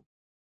review.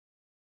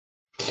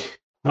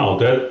 No,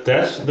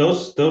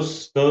 those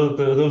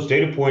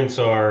data points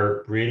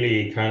are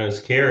really kind of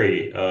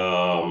scary.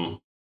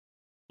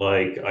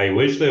 Like I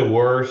wish there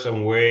were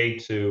some way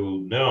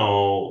to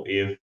know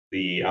if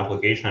the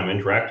application I'm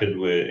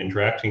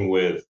interacting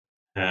with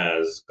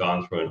has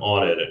gone through an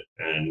audit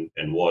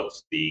and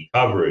what's the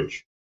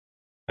coverage.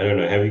 I don't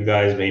know. Have you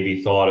guys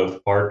maybe thought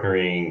of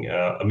partnering,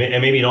 and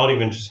maybe not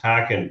even just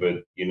Hacken,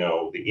 but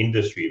the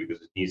industry,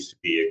 because it needs to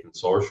be a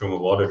consortium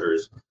of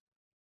auditors.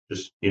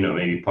 Just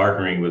maybe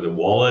partnering with a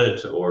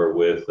wallet or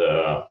with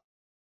I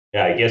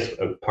guess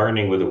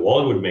partnering with a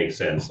wallet would make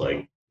sense,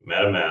 like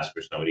MetaMask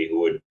or somebody who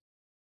would,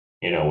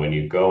 when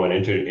you go and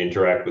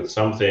interact with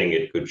something,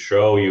 it could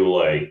show you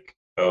like,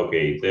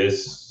 okay,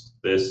 this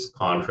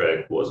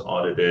contract was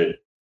audited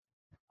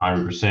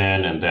 100%,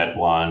 and that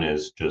one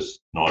is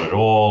just not at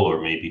all,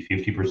 or maybe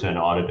 50%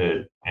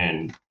 audited,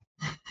 and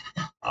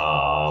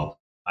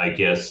I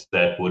guess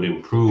that would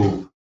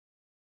improve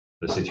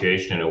the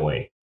situation in a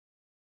way,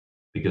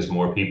 because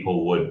more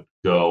people would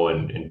go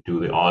and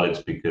do the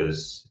audits,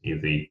 because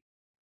if they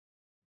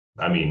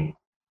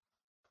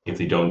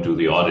don't do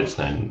the audits,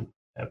 then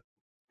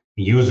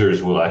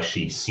users will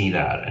actually see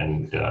that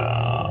and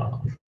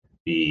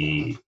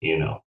be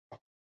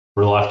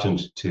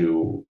reluctant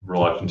to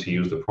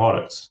use the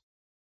products.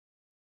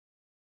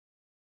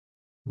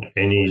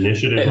 Any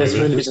initiative? That's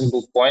a really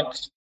reasonable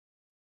point.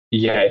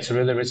 Yeah, it's a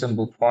really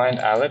reasonable point,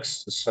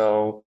 Alex.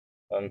 So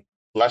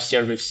last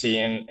year we've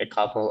seen a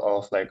couple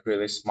of like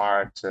really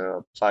smart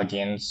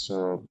plugins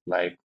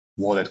like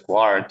Wallet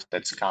Guard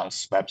that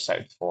scans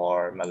website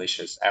for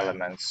malicious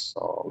elements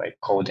or like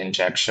code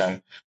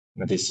injection.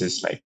 This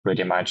is like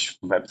pretty much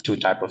Web 2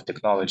 type of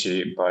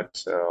technology,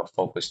 but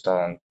focused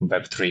on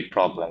Web 3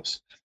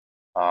 problems.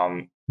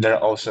 There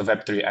are also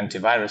Web3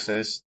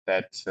 antiviruses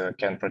that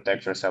can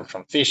protect yourself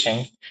from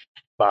phishing.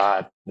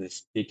 But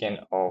speaking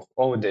of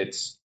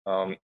audits,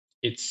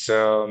 it's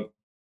a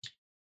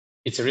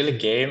really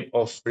game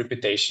of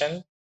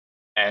reputation,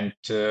 and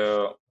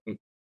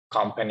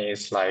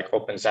companies like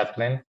Open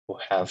Zeppelin, who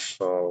have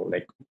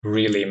like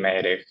really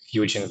made a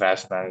huge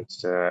investment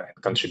and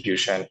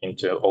contribution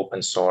into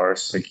open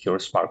source secure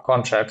smart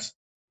contracts,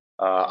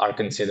 are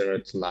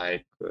considered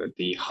like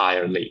the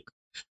higher league.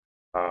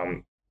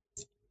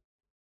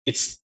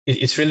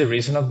 It's really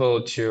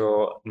reasonable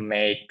to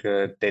make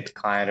that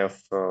kind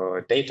of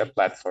data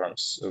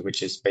platforms,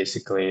 which is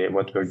basically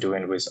what we're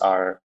doing with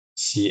our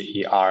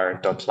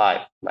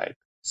CER.live, like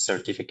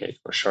certificate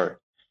for short.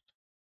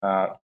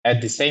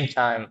 At the same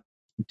time,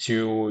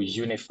 to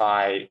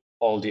unify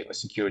all the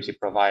security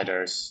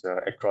providers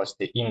across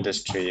the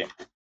industry,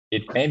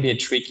 it may be a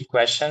tricky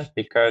question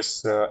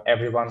because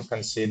everyone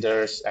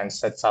considers and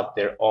sets up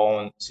their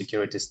own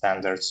security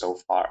standards so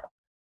far.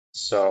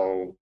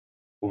 So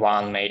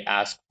one may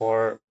ask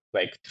for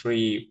like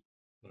three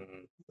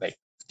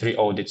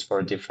audits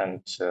for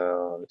different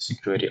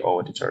security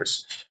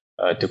auditors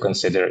to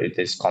consider it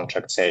is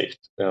contract safe.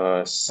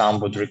 Some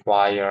would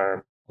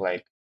require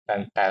like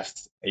 10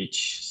 tests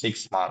each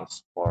 6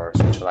 months for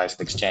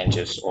centralized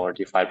exchanges or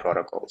DeFi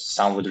protocols.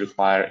 Some would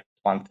require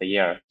once a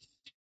year.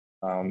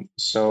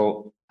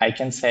 So I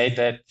can say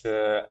that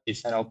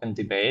it's an open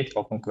debate,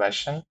 open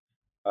question.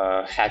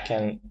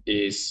 Hacken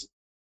is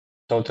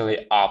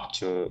totally up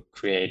to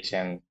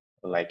creating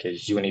like a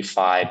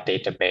unified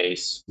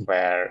database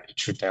where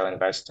each retail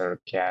investor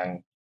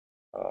can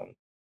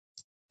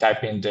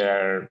type in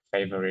their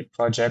favorite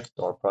project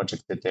or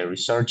project that they're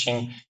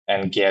researching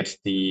and get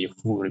the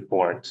full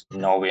report,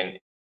 knowing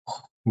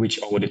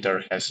which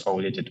auditor has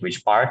audited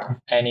which part, if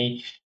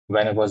any,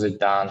 when was it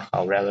done,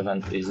 how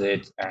relevant is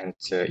it, and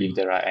if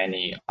there are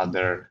any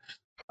other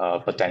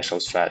potential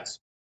threats.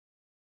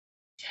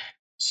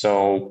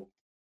 So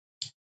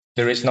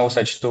there is no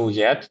such tool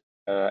yet.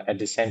 At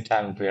the same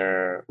time,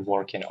 we're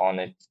working on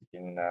it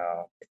in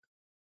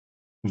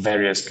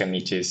various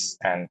committees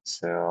and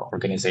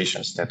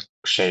organizations that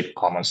shape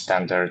common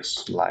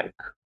standards like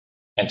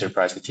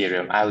Enterprise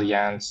Ethereum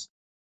Alliance,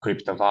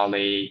 Crypto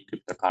Valley,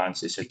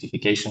 Cryptocurrency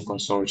Certification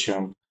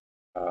Consortium.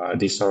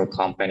 These are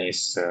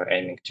companies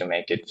aiming to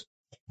make it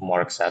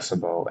more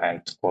accessible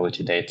and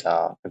quality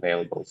data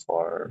available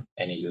for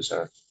any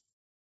user.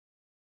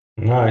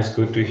 Nice,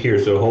 good to hear.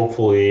 So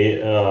hopefully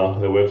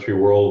the Web3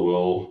 world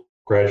will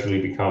gradually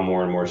become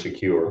more and more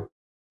secure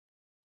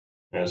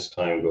as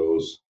time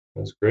goes.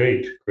 That's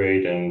great,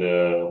 great. And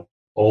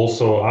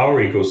also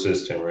our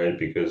ecosystem, right?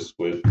 Because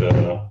with,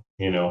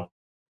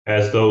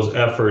 as those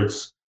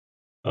efforts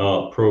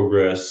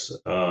progress,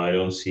 I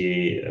don't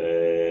see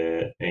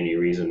any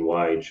reason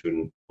why it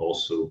shouldn't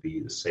also be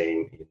the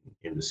same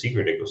in the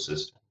secret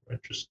ecosystem,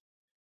 right? Just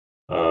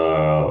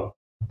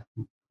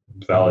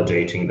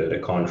validating that a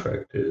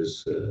contract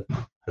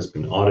has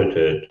been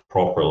audited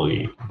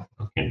properly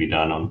can be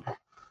done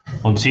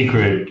on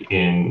secret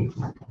in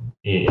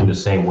the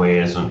same way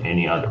as on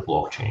any other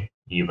blockchain,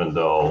 even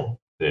though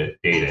the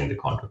data in the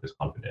contract is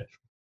confidential.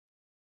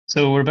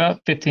 So we're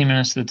about 15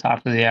 minutes to the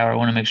top of the hour. I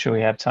want to make sure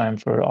we have time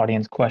for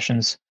audience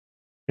questions.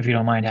 If you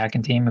don't mind,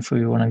 Hacken Team, if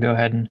we want to go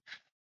ahead and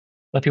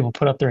let people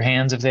put up their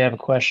hands if they have a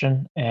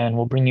question, and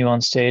we'll bring you on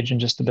stage in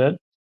just a bit.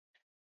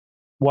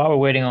 While we're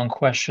waiting on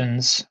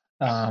questions,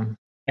 I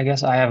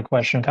guess I have a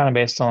question kind of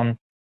based on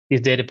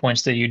these data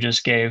points that you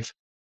just gave.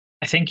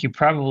 I think you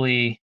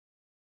probably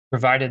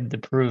provided the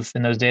proof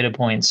in those data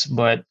points,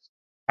 but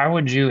how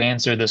would you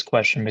answer this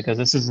question? Because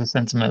this is the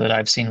sentiment that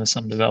I've seen with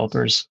some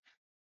developers,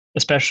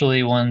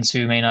 especially ones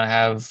who may not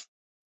have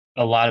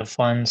a lot of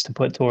funds to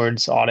put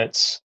towards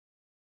audits.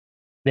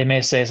 They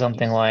may say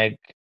something like,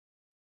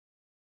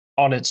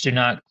 audits do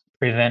not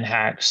prevent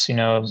hacks.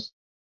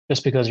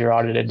 Just because you're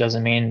audited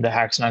doesn't mean the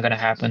hack's not going to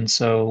happen.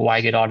 So why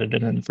get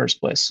audited in the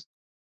first place?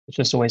 It's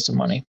just a waste of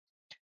money.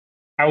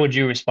 How would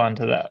you respond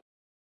to that?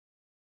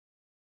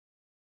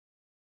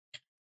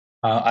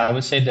 I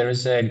would say there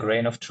is a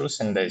grain of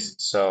truth in this.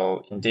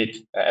 So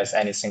indeed, as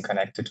anything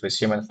connected with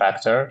human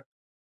factor,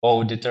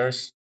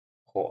 auditors,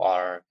 who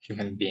are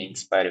human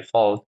beings by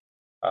default,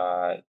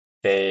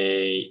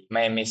 they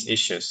may miss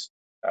issues.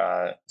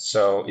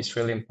 So it's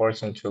really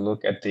important to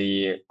look at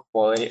the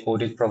quality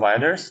audit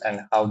providers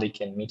and how they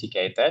can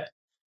mitigate that.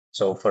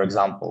 So for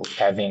example,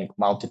 having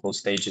multiple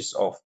stages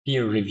of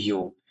peer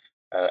review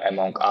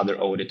among other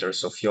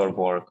auditors of your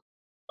work,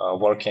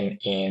 working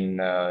in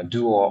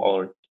duo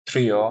or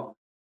trio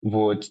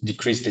would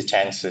decrease the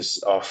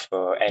chances of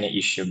any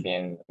issue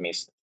being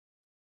missed.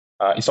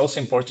 It's also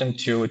important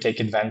to take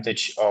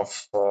advantage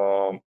of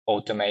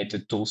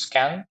automated tool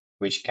scan,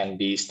 which can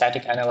be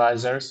static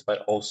analyzers,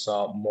 but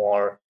also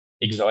more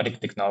exotic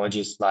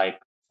technologies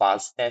like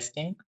fuzz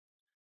testing,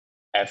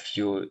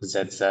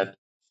 FUZZ.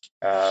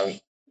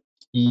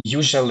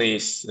 Usually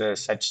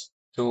such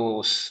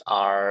tools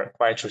are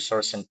quite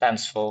resource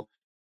intensive,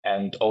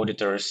 and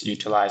auditors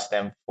utilize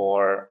them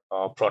for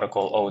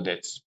protocol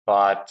audits.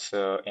 But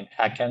in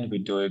Hacken, we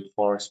do it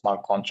for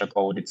smart contract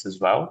audits as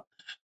well.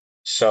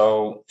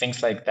 So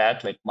things like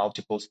that, like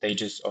multiple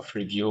stages of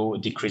review,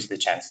 decrease the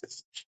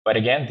chances. But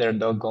again, they're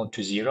not going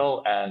to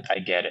zero, and I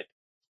get it.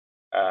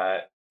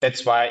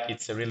 That's why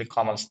it's a really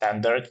common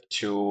standard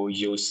to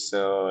use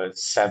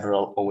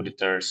several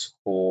auditors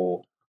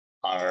who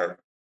are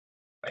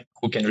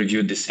who can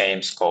review the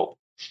same scope.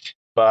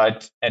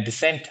 But at the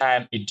same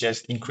time, it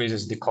just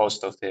increases the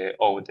cost of the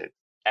audit.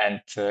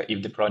 And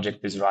if the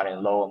project is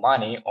running low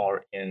money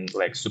or in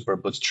like super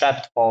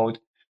bootstrapped mode,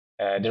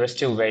 there are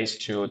still ways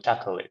to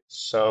tackle it.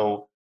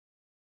 So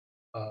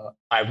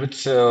I would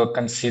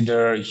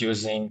consider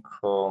using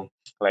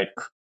like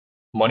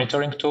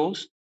monitoring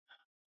tools.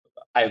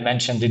 I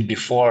mentioned it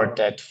before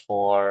that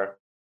for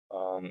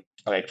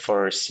like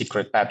for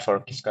secret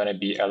network is going to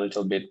be a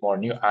little bit more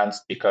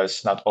nuanced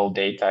because not all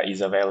data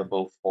is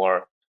available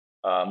for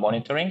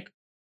monitoring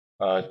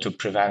to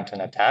prevent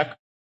an attack.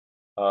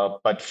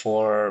 But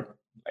for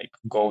like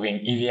going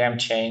EVM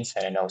chains,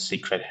 and I know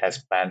Secret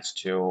has plans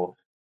to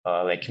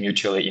like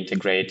mutually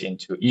integrate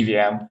into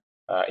EVM,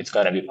 it's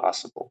going to be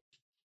possible.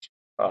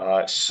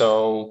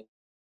 So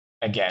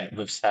again,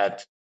 we've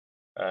said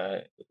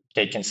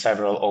taking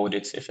several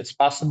audits if it's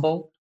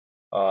possible,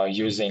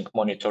 using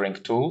monitoring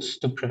tools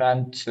to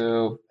prevent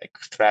like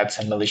threats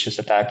and malicious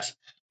attacks,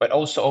 but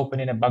also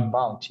opening a bug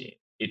bounty.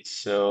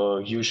 It's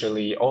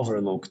usually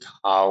overlooked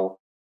how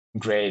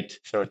great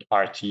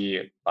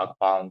third-party bug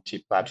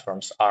bounty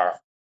platforms are.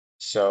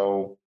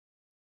 So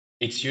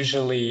it's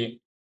usually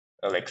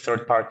like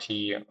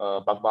third-party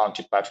bug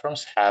bounty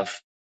platforms have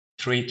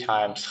 3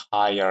 times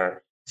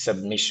higher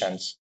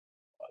submissions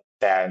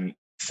than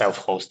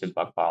self-hosted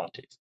bug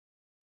bounties.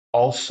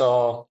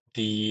 Also,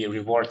 the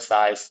reward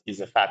size is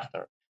a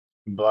factor.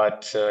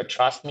 But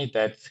trust me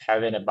that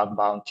having a bug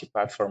bounty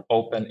platform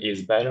open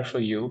is better for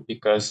you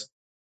because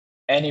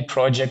any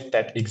project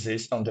that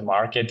exists on the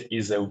market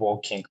is a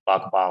walking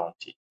bug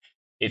bounty.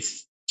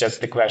 It's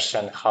just the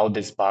question how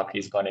this bug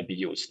is going to be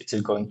used. Is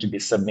it going to be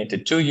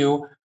submitted to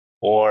you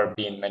or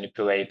being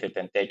manipulated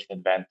and taken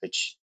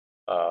advantage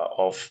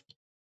of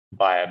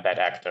by a bad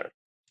actor?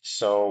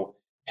 So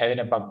having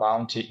a bug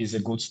bounty is a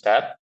good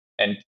step.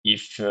 And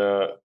if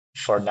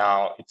for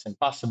now it's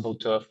impossible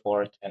to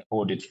afford an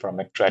audit from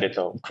a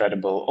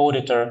credible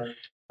auditor,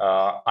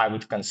 I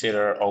would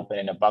consider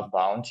opening a bug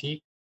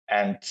bounty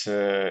and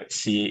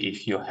see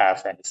if you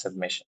have any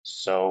submissions.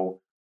 So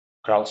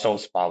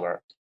crowdsource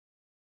power.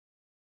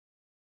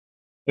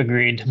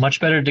 Agreed. Much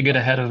better to get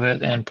ahead of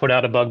it and put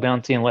out a bug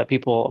bounty and let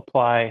people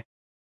apply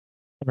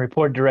and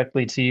report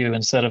directly to you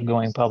instead of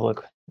going public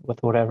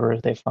with whatever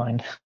they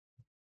find.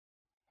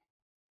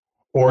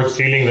 Or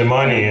stealing the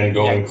money and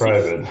going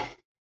private.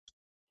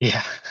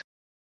 Yeah.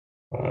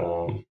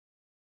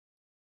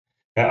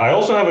 I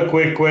also have a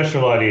quick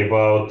question, Ladi,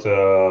 about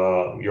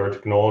your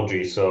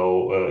technology.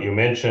 So you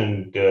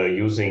mentioned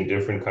using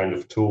different kind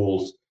of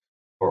tools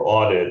for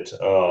audit.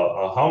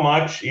 How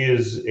much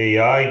is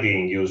AI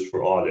being used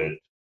for audit?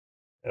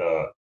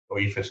 Or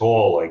if at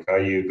all, like, are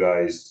you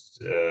guys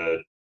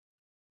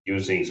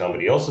using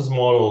somebody else's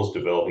models,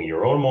 developing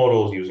your own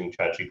models, using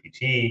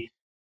ChatGPT?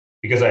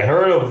 Because I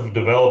heard of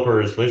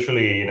developers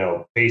literally,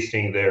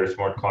 pasting their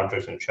smart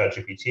contracts in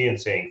ChatGPT and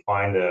saying,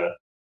 find a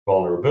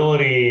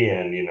vulnerability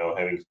and,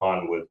 having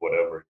fun with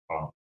whatever it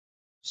found.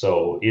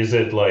 So is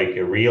it like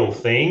a real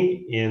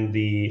thing in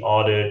the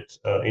audit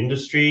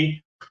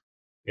industry?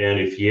 And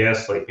if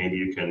yes, like maybe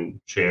you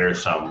can share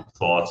some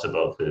thoughts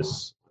about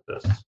this.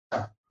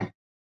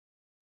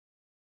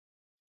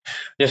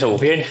 Yeah, so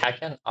we in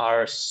Hacken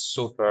are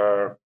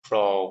super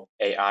pro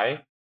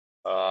AI.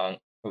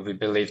 We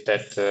believe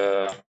that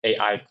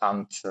AI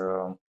can't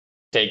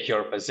take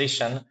your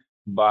position,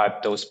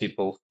 but those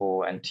people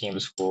who and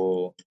teams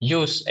who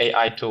use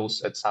AI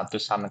tools to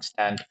some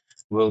extent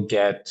will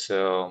get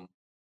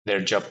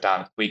their job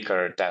done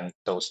quicker than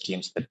those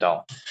teams that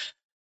don't.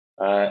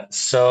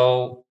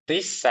 So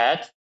this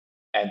said,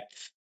 at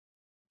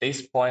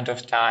this point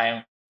of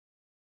time,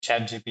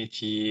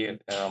 ChatGPT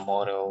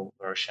model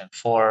version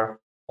 4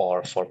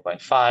 or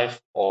 4.5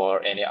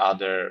 or any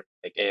other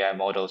like AI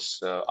models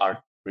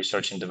our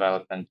research and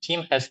development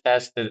team has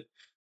tested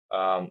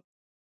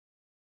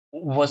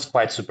was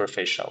quite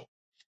superficial.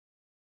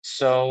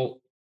 So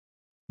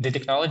the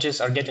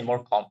technologies are getting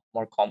more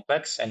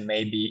complex, and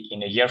maybe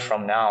in a year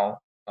from now,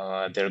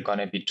 there are going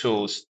to be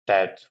tools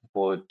that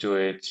would do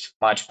it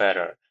much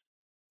better.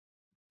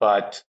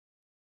 But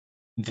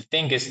the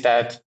thing is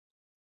that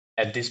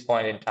at this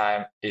point in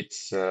time,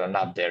 it's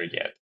not there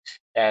yet.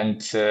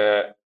 And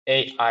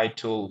AI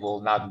tool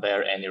will not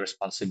bear any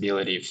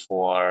responsibility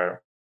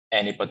for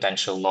any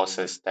potential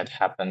losses that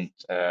happened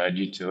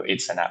due to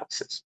its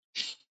analysis.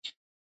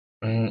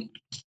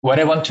 What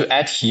I want to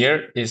add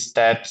here is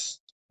that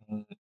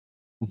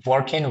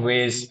working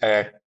with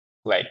a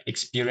like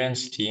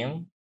experienced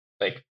team,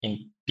 like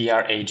in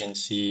PR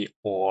agency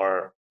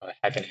or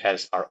Hacken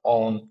has our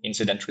own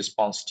incident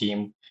response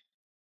team,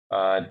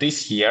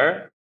 this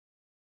year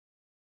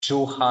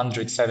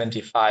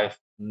 275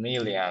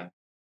 million,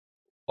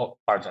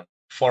 400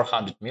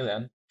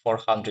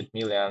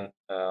 million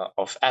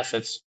of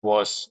assets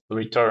was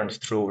returned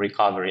through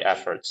recovery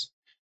efforts,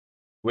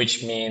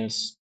 which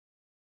means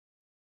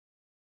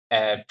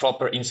a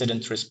proper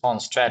incident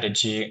response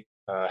strategy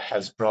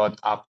has brought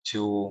up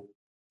to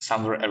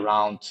somewhere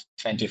around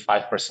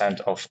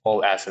 25% of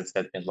all assets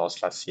that been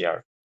lost last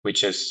year,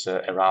 which is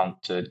around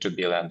 $2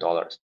 billion.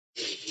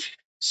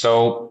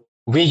 So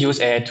we use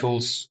AI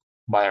tools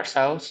by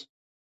ourselves.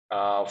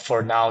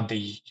 For now,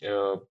 they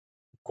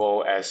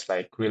go as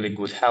like really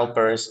good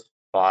helpers,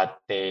 but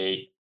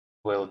they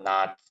will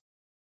not,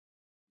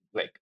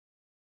 like,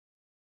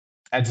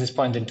 at this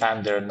point in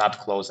time, they're not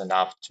close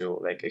enough to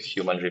like a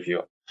human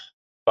review.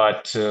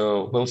 But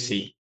we'll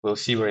see. We'll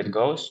see where it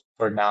goes.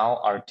 For now,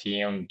 our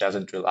team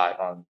doesn't rely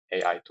on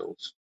AI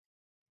tools.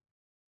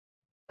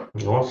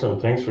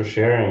 Awesome. Thanks for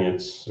sharing.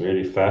 It's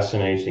really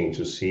fascinating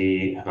to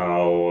see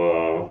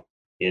how,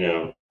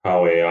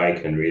 how AI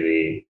can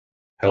really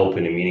help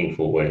in a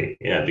meaningful way.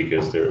 Yeah,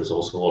 because there's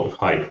also a lot of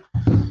hype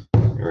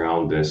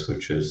around this,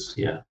 which is,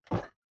 yeah,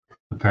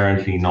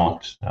 apparently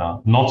not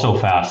so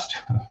fast,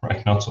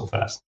 right? Not so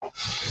fast.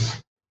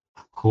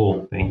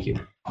 Cool. Thank you.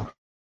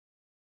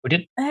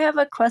 I have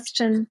a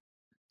question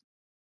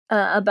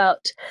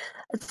about.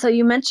 So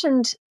you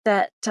mentioned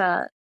that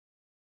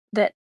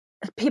that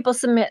people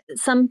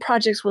some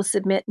projects will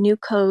submit new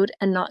code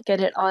and not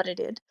get it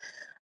audited.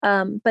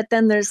 But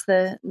then there's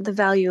the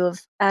value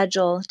of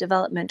agile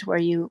development where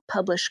you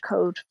publish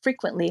code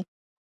frequently.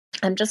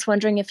 I'm just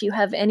wondering if you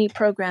have any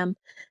program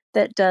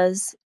that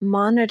does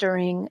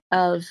monitoring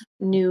of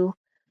new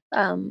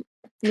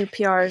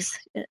PRs,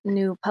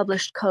 new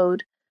published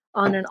code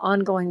on an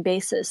ongoing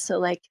basis. So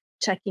like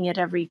checking it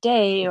every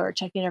day or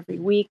checking it every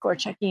week or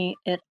checking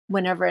it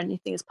whenever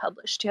anything is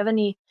published. Do you have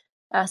any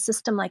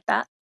system like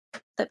that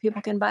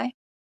people can buy?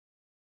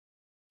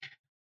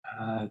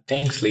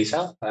 Thanks,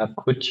 Lisa.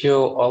 Could you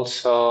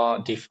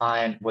also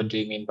define what do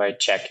you mean by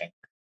checking?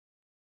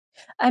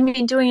 I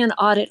mean, doing an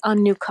audit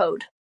on new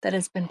code that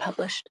has been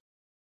published.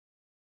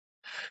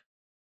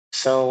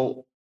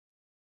 So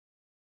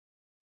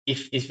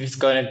if it's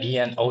going to be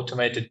an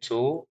automated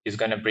tool, it's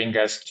going to bring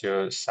us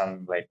to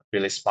some like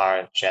really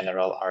smart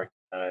general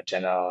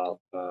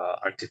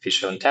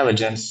artificial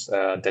intelligence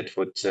that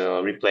would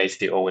replace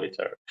the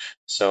auditor.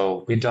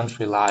 So we don't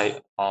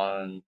rely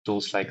on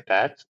tools like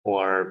that,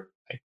 or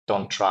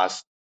don't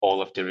trust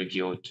all of the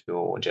review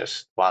to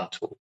just one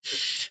tool.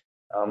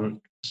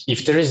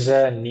 If there is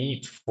a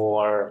need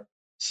for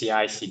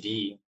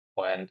CI/CD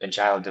and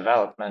agile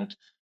development,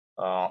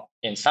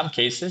 in some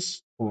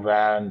cases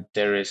when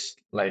there is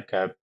like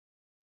a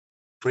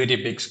pretty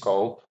big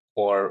scope,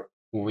 or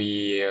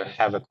we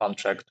have a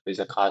contract with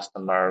a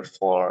customer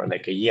for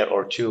like a year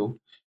or two,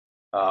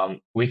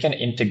 we can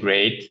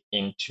integrate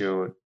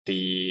into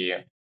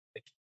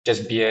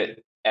just be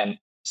an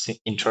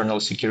internal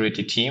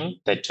security team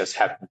that just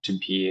happen to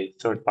be a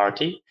third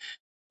party.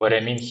 What I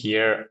mean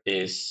here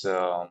is,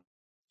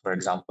 for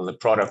example, the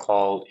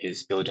protocol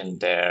is building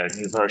their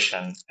new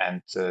version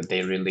and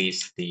they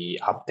release the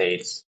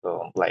updates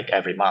like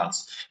every month.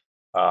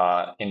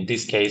 In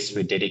this case,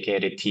 we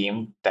dedicate a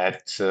team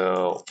that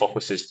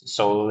focuses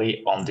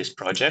solely on this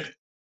project.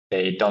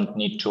 They don't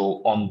need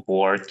to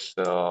onboard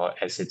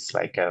as it's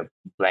like a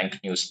blank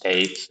new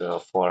state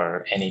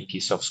for any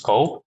piece of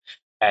scope.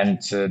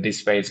 And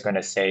this way it's going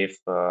to save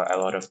a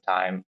lot of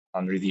time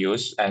on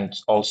reviews, and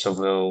also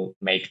will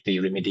make the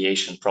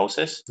remediation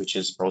process, which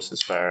is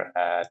process where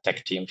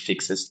tech team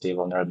fixes the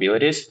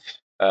vulnerabilities,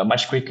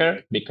 much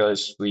quicker,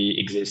 because we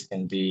exist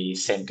in the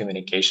same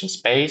communication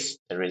space.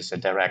 There is a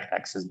direct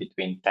access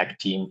between tech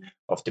team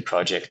of the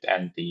project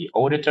and the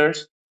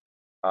auditors.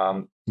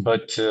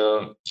 But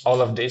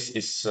all of this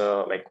is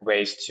like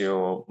ways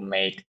to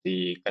make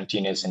the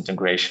continuous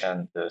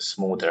integration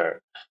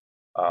smoother.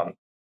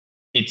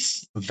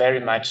 It's very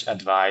much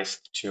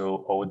advised to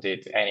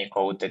audit any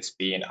code that's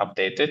being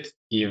updated,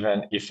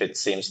 even if it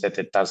seems that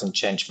it doesn't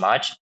change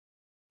much.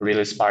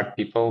 Really smart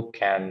people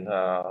can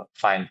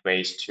find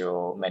ways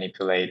to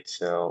manipulate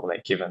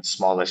like even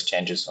smallest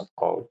changes of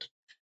code.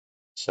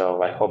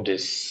 So I hope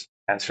this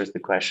answers the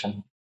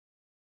question.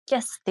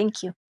 Yes,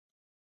 thank you. I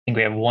think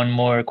we have one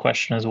more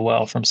question as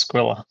well from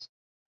Skrilla.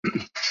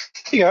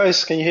 Hey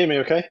guys, can you hear me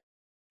okay?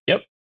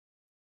 Yep.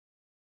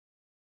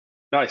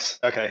 Nice.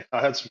 Okay. I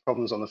had some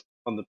problems on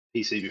the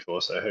PC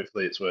before, so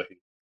hopefully it's working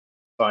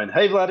fine.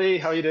 Hey Vladdy,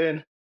 how you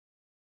doing?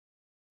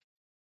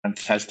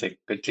 Fantastic.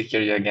 Good to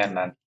hear you again,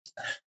 man.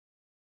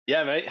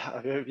 Yeah, mate.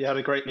 I hope you had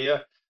a great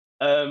year.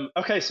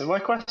 Okay, so my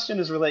question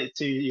is related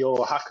to your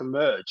Hacken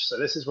merge. So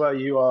this is where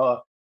you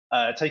are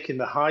taking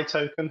the high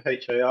token,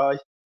 HAI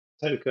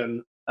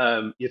token,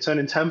 you're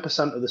turning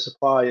 10% of the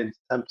supply into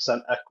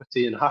 10%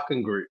 equity in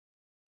Hacken Group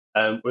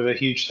with a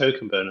huge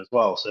token burn as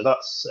well. So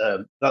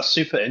that's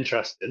super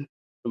interesting,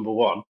 number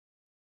one.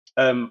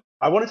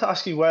 I wanted to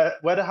ask you where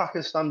do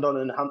hackers stand on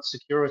enhanced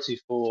security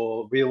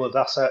for real-world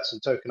assets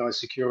and tokenized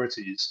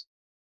securities?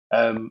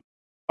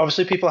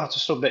 Obviously, people have to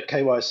submit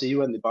KYC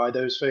when they buy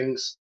those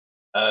things.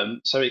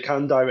 So it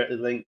can directly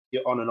link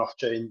your on and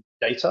off-chain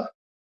data.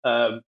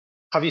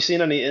 Have you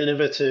seen any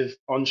innovative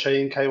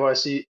on-chain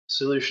KYC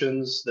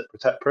solutions that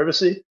protect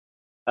privacy?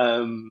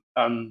 And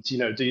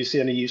do you see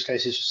any use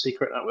cases for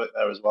secret network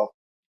there as well?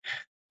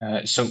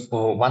 So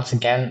once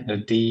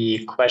again,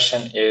 the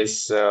question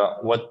is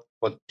what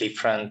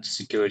different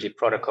security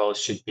protocols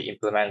should be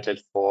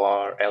implemented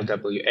for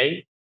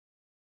LWA?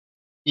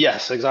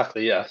 Yes,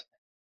 exactly. Yes.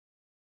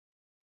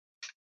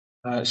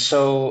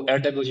 So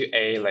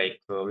RWA, like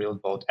real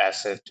world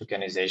asset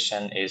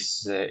tokenization,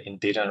 is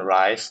indeed on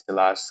rise the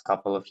last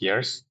couple of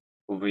years.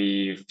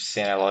 We've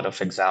seen a lot of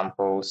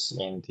examples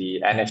in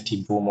the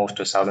NFT boom of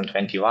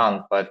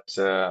 2021, but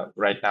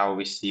right now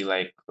we see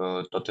like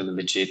totally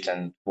legit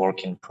and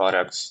working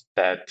products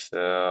that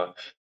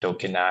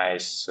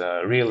tokenize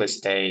real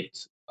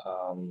estate,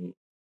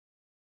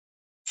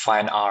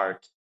 fine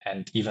art,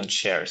 and even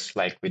shares,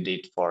 like we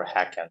did for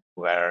Hacken,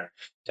 where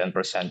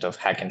 10% of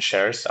Hacken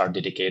shares are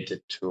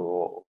dedicated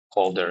to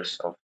holders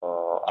of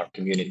our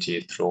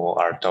community through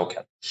our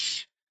token.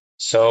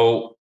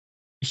 So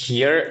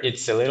here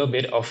it's a little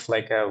bit of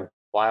like a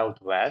wild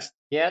west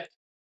yet.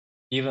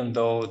 Even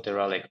though there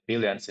are like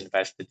billions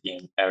invested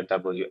in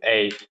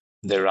RWA,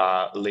 there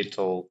are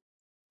little,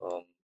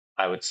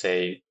 I would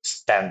say,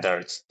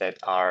 standards that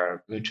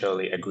are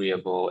mutually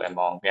agreeable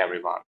among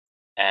everyone.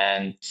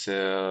 And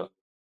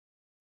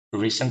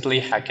recently,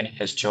 Hacken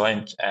has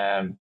joined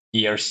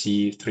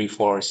ERC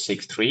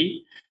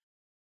 3463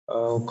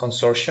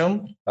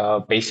 consortium.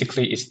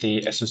 Basically, it's the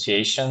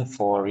Association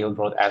for Real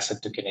World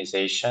Asset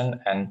Tokenization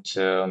and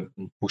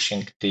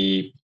pushing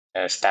the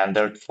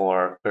standard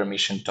for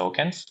permission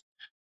tokens.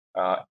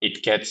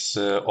 It gets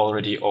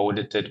already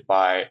audited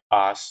by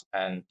us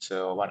and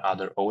one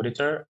other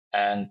auditor,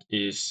 and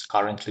is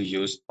currently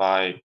used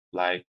by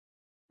like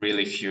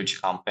really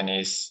huge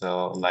companies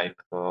like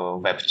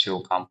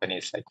Web2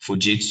 companies like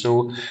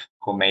Fujitsu,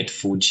 who made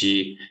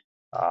Fuji,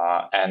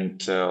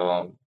 and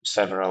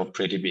several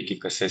pretty big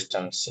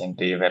ecosystems in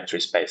the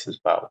Web3 space as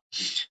well.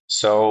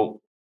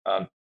 So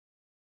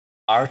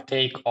our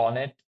take on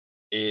it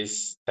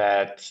is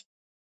that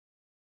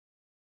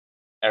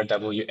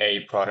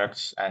RWA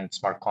products and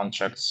smart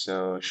contracts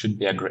should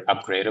be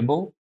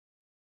upgradable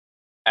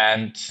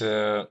and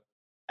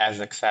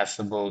as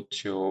accessible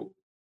to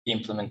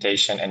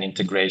implementation and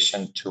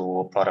integration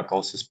to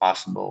protocols as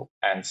possible,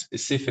 and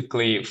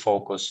specifically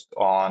focused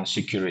on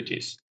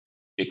securities,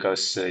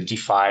 because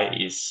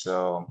DeFi is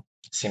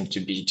seem to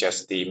be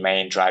just the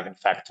main driving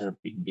factor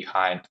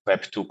behind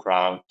Web2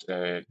 crowd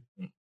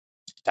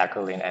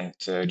tackling and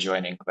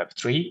joining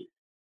Web3.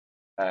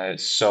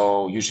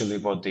 So usually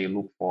what they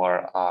look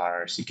for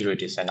are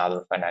securities and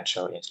other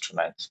financial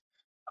instruments.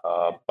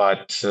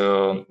 But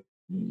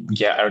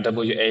yeah,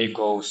 RWA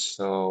goes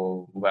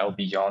well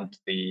beyond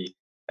the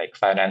like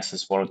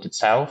finances world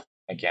itself.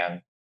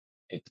 Again,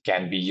 it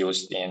can be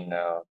used in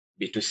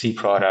B2C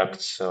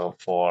products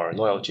for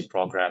loyalty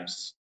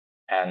programs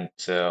and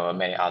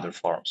many other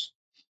forms.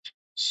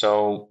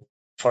 So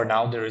for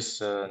now, there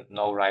is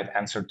no right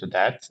answer to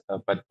that,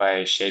 but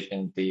by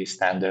shaping the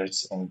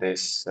standards in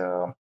this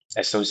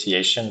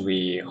association,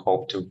 we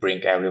hope to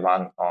bring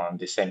everyone on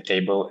the same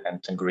table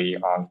and agree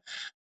on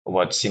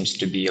what seems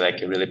to be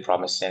like a really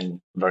promising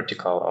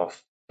vertical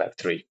of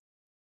Web3.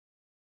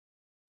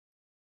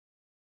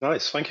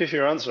 Nice, thank you for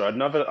your answer. I'd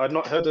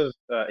not heard of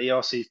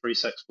ERC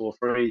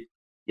 3643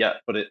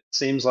 yet, but it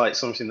seems like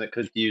something that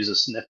could use a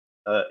SNP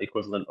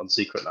equivalent on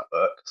Secret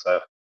Network. So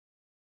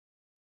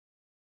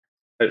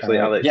hopefully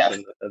Alex yeah.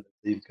 and the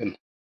team can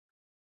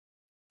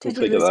Did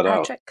we figure lose that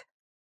out. Patrick?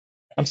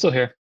 I'm still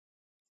here.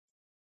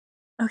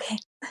 Okay.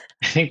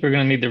 I think we're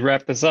going to need to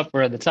wrap this up.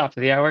 We're at the top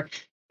of the hour.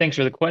 Thanks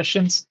for the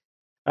questions.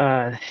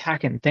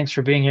 Hacken, thanks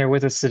for being here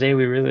with us today.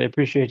 We really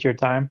appreciate your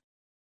time.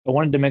 I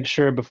wanted to make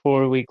sure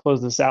before we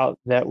close this out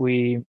that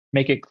we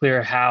make it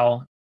clear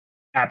how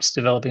apps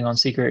developing on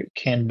Secret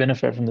can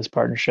benefit from this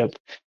partnership.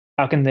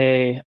 How can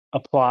they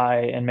apply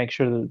and make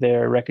sure that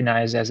they're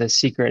recognized as a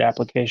secret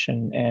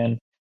application and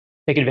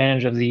take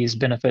advantage of these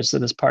benefits that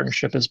this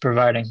partnership is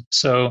providing?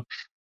 So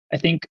I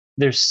think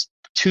there's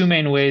two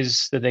main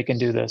ways that they can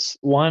do this.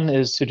 One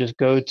is to just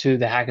go to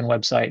the Hacken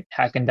website,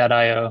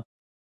 hacken.io,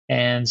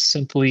 and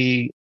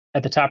simply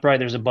at the top right,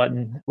 there's a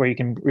button where you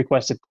can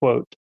request a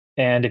quote.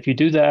 And if you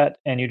do that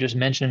and you just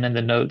mention in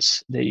the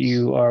notes that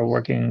you are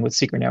working with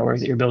Secret Network,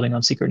 that you're building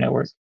on Secret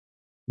Network,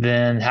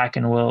 then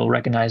Hacken will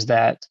recognize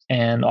that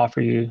and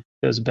offer you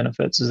those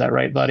benefits. Is that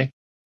right, buddy?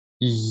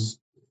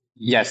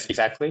 Yes,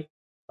 exactly.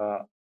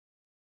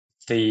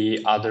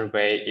 The other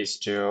way is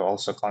to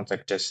also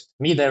contact just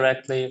me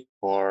directly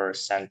or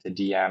send a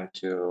DM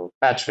to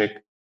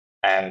Patrick,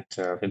 and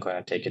we're going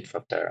to take it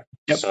from there.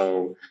 Yep.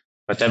 So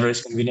whatever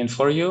is convenient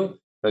for you,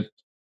 but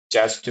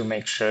just to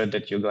make sure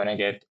that you're going to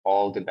get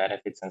all the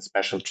benefits and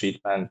special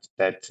treatment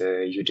that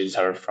you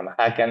deserve from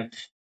Hacken,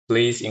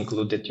 please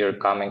include that you're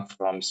coming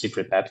from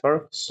Secret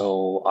Network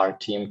so our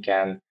team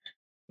can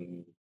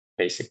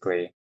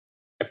basically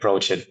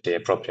approach it the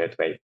appropriate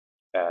way.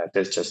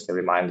 That's just a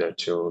reminder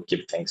to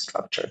keep things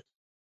structured.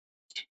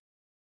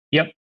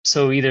 Yep.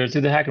 So either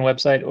through the Hacken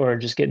website or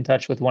just get in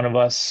touch with one of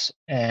us,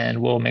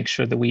 and we'll make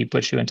sure that we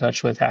put you in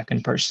touch with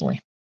Hacken personally.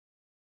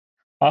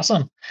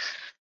 Awesome.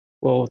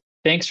 Well,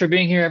 thanks for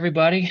being here,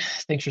 everybody.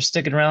 Thanks for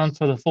sticking around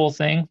for the full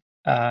thing.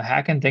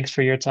 Hacken, thanks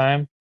for your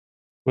time.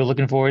 We're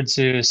looking forward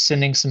to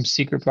sending some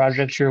secret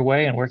projects your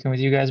way and working with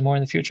you guys more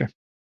in the future.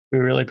 We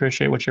really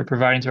appreciate what you're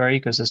providing to our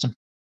ecosystem.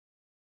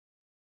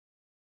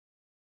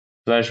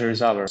 Pleasure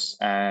is ours,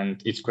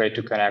 and it's great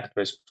to connect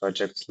with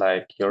projects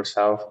like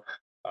yourself.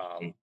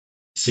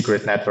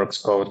 Secret Networks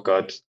Code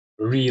got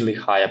really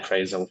high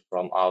appraisal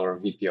from our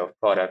VP of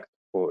product,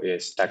 who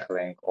is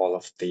tackling all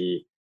of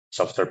the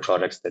software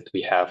products that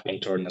we have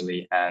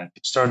internally and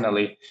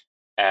externally.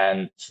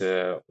 And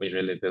we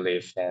really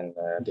believe in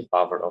the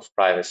power of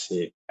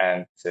privacy,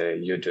 and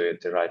you do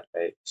it the right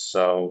way.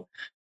 So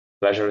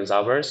pleasure is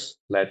ours.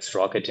 Let's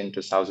rock it in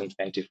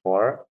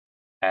 2024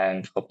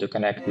 and hope to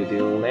connect with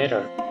you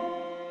later.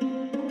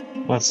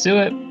 Let's do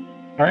it.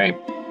 All right.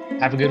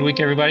 Have a good week,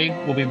 everybody.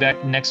 We'll be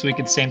back next week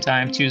at the same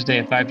time, Tuesday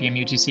at 5 p.m.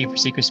 UTC for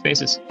Secret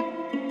Spaces.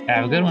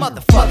 Have a good one.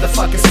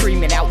 Motherfuckers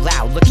screaming out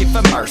loud, looking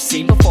for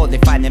mercy before they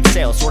find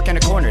themselves working a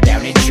corner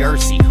down in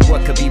Jersey.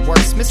 What could be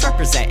worse?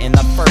 Misrepresenting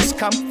the first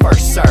come,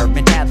 first serve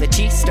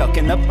mentality stuck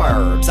in the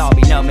burbs. I'll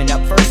be numbing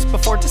up first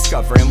before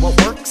discovering what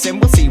works, and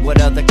we'll see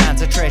what other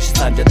kinds of trash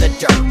is under the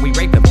dirt. We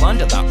rape and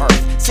plunder the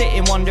earth, sit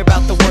and wonder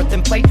about the worth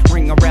and play,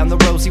 ring around the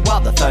rosy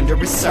while the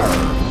thunder is served.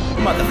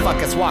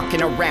 Motherfuckers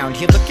walking around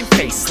here looking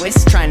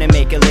faceless, trying to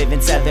make a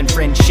living selling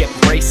friendship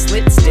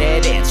bracelets.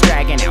 Dead ends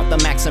dragging out the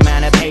max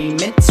amount of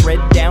payments. Red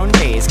down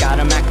days got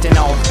them acting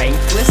all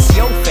bankless.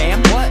 Yo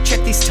fam, what?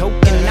 Check these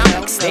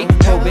tokenomics. They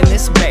probing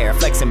this bear,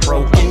 flexing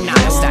broken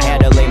honest. I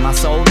had to lay my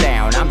soul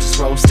down, I'm just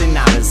roasting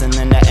nadas. And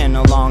then to end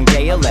a long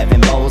day,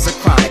 11 bowls of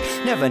chronic.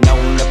 Never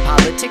known to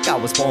politic, I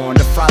was born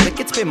to frolic.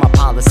 It's been my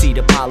policy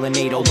to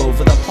pollinate all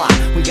over the plot.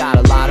 We got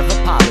a lot of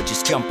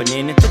apologists jumping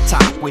in at the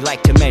top. We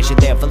like to measure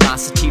their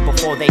velocity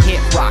before they hit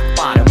rock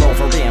bottom.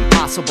 Over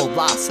impossible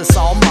loss, it's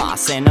all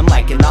moss, and I'm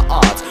liking the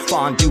odds.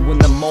 Fondue in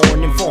the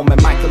morning, forming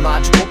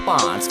mycological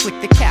bonds. Flick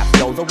the cap,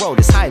 yo, the road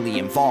is highly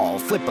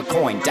involved. Flip a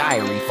coin,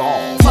 diary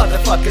evolve.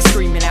 Motherfuckers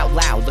screaming out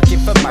loud, looking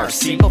for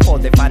mercy before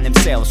they find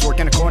themselves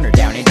working a corner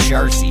down in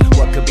Jersey.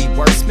 What could be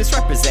worse?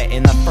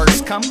 Misrepresenting the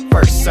first come,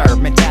 first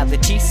serve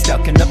mentality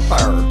stuck in the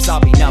burbs.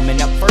 I'll be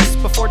numbing up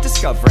first before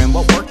discovering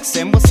what works,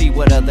 and we'll see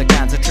what other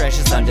kinds of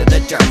treasures under the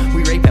dirt.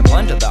 We rape and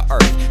plunder the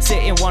earth,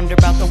 sit and wonder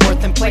about the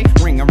worth and play,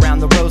 ring around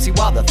the rosy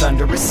while the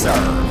thunder is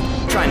served.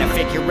 Trying to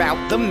figure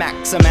out the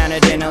max amount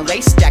of dinner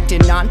lace, stacked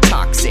in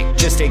non-toxic,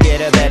 just to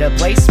get a better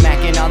place.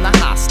 Smacking on the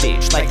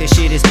hostage, like the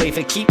shit is play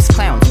for keeps.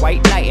 Clowns,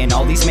 white knight, and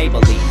all these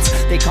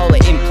Maybellines. They call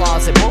it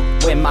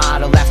implausible, when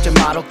model after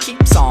model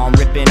keeps on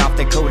ripping off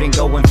the coat and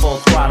going full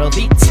throttle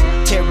beats.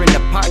 Tearing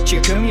apart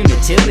your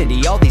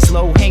community, all these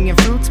low-hanging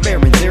fruits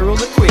bearing zero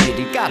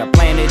liquidity. Got a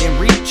planet in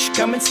reach,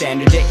 coming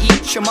standard to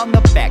each. I'm on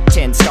the back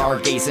 10,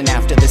 stargazing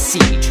after the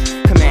siege.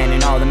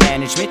 Commanding all the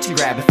management to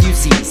grab a few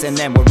Z's, and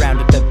then we'll round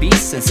up the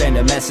beasts and send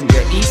a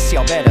messenger east.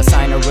 Y'all better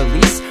sign a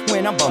release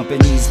when I'm bumping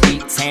these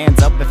beats. Hands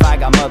up if I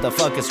got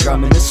motherfuckers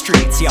drumming the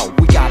streets. Yo,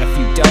 we got a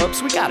few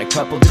dubs, we got a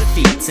couple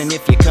defeats, and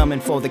if you're coming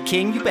for the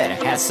king, you better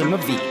have some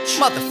of each.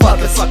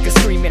 Motherfuckers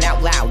screaming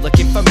out loud,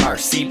 looking for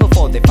mercy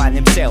before they find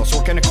themselves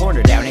working a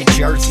corner down in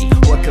Jersey.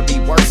 What could be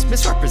worse?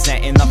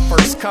 Misrepresenting the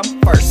first come,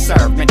 first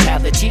serve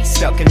mentality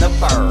stuck in the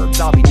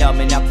burbs. I'll be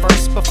numbing up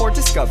first before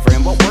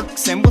discovering what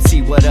works, and we'll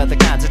see what other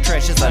kinds of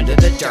treasures under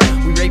the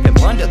dirt. We rape and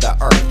plunder the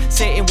earth,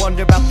 sit and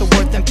wonder about the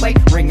worth and play,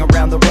 ring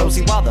around the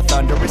rosy while the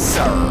thunder is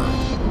served.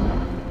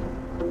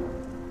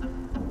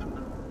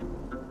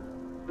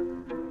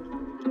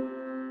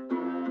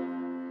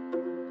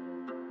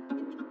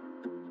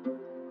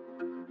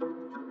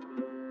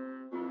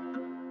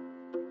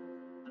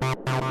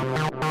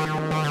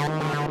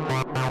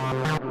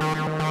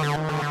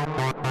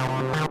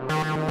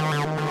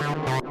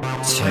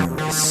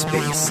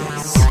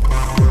 TerraSpaces.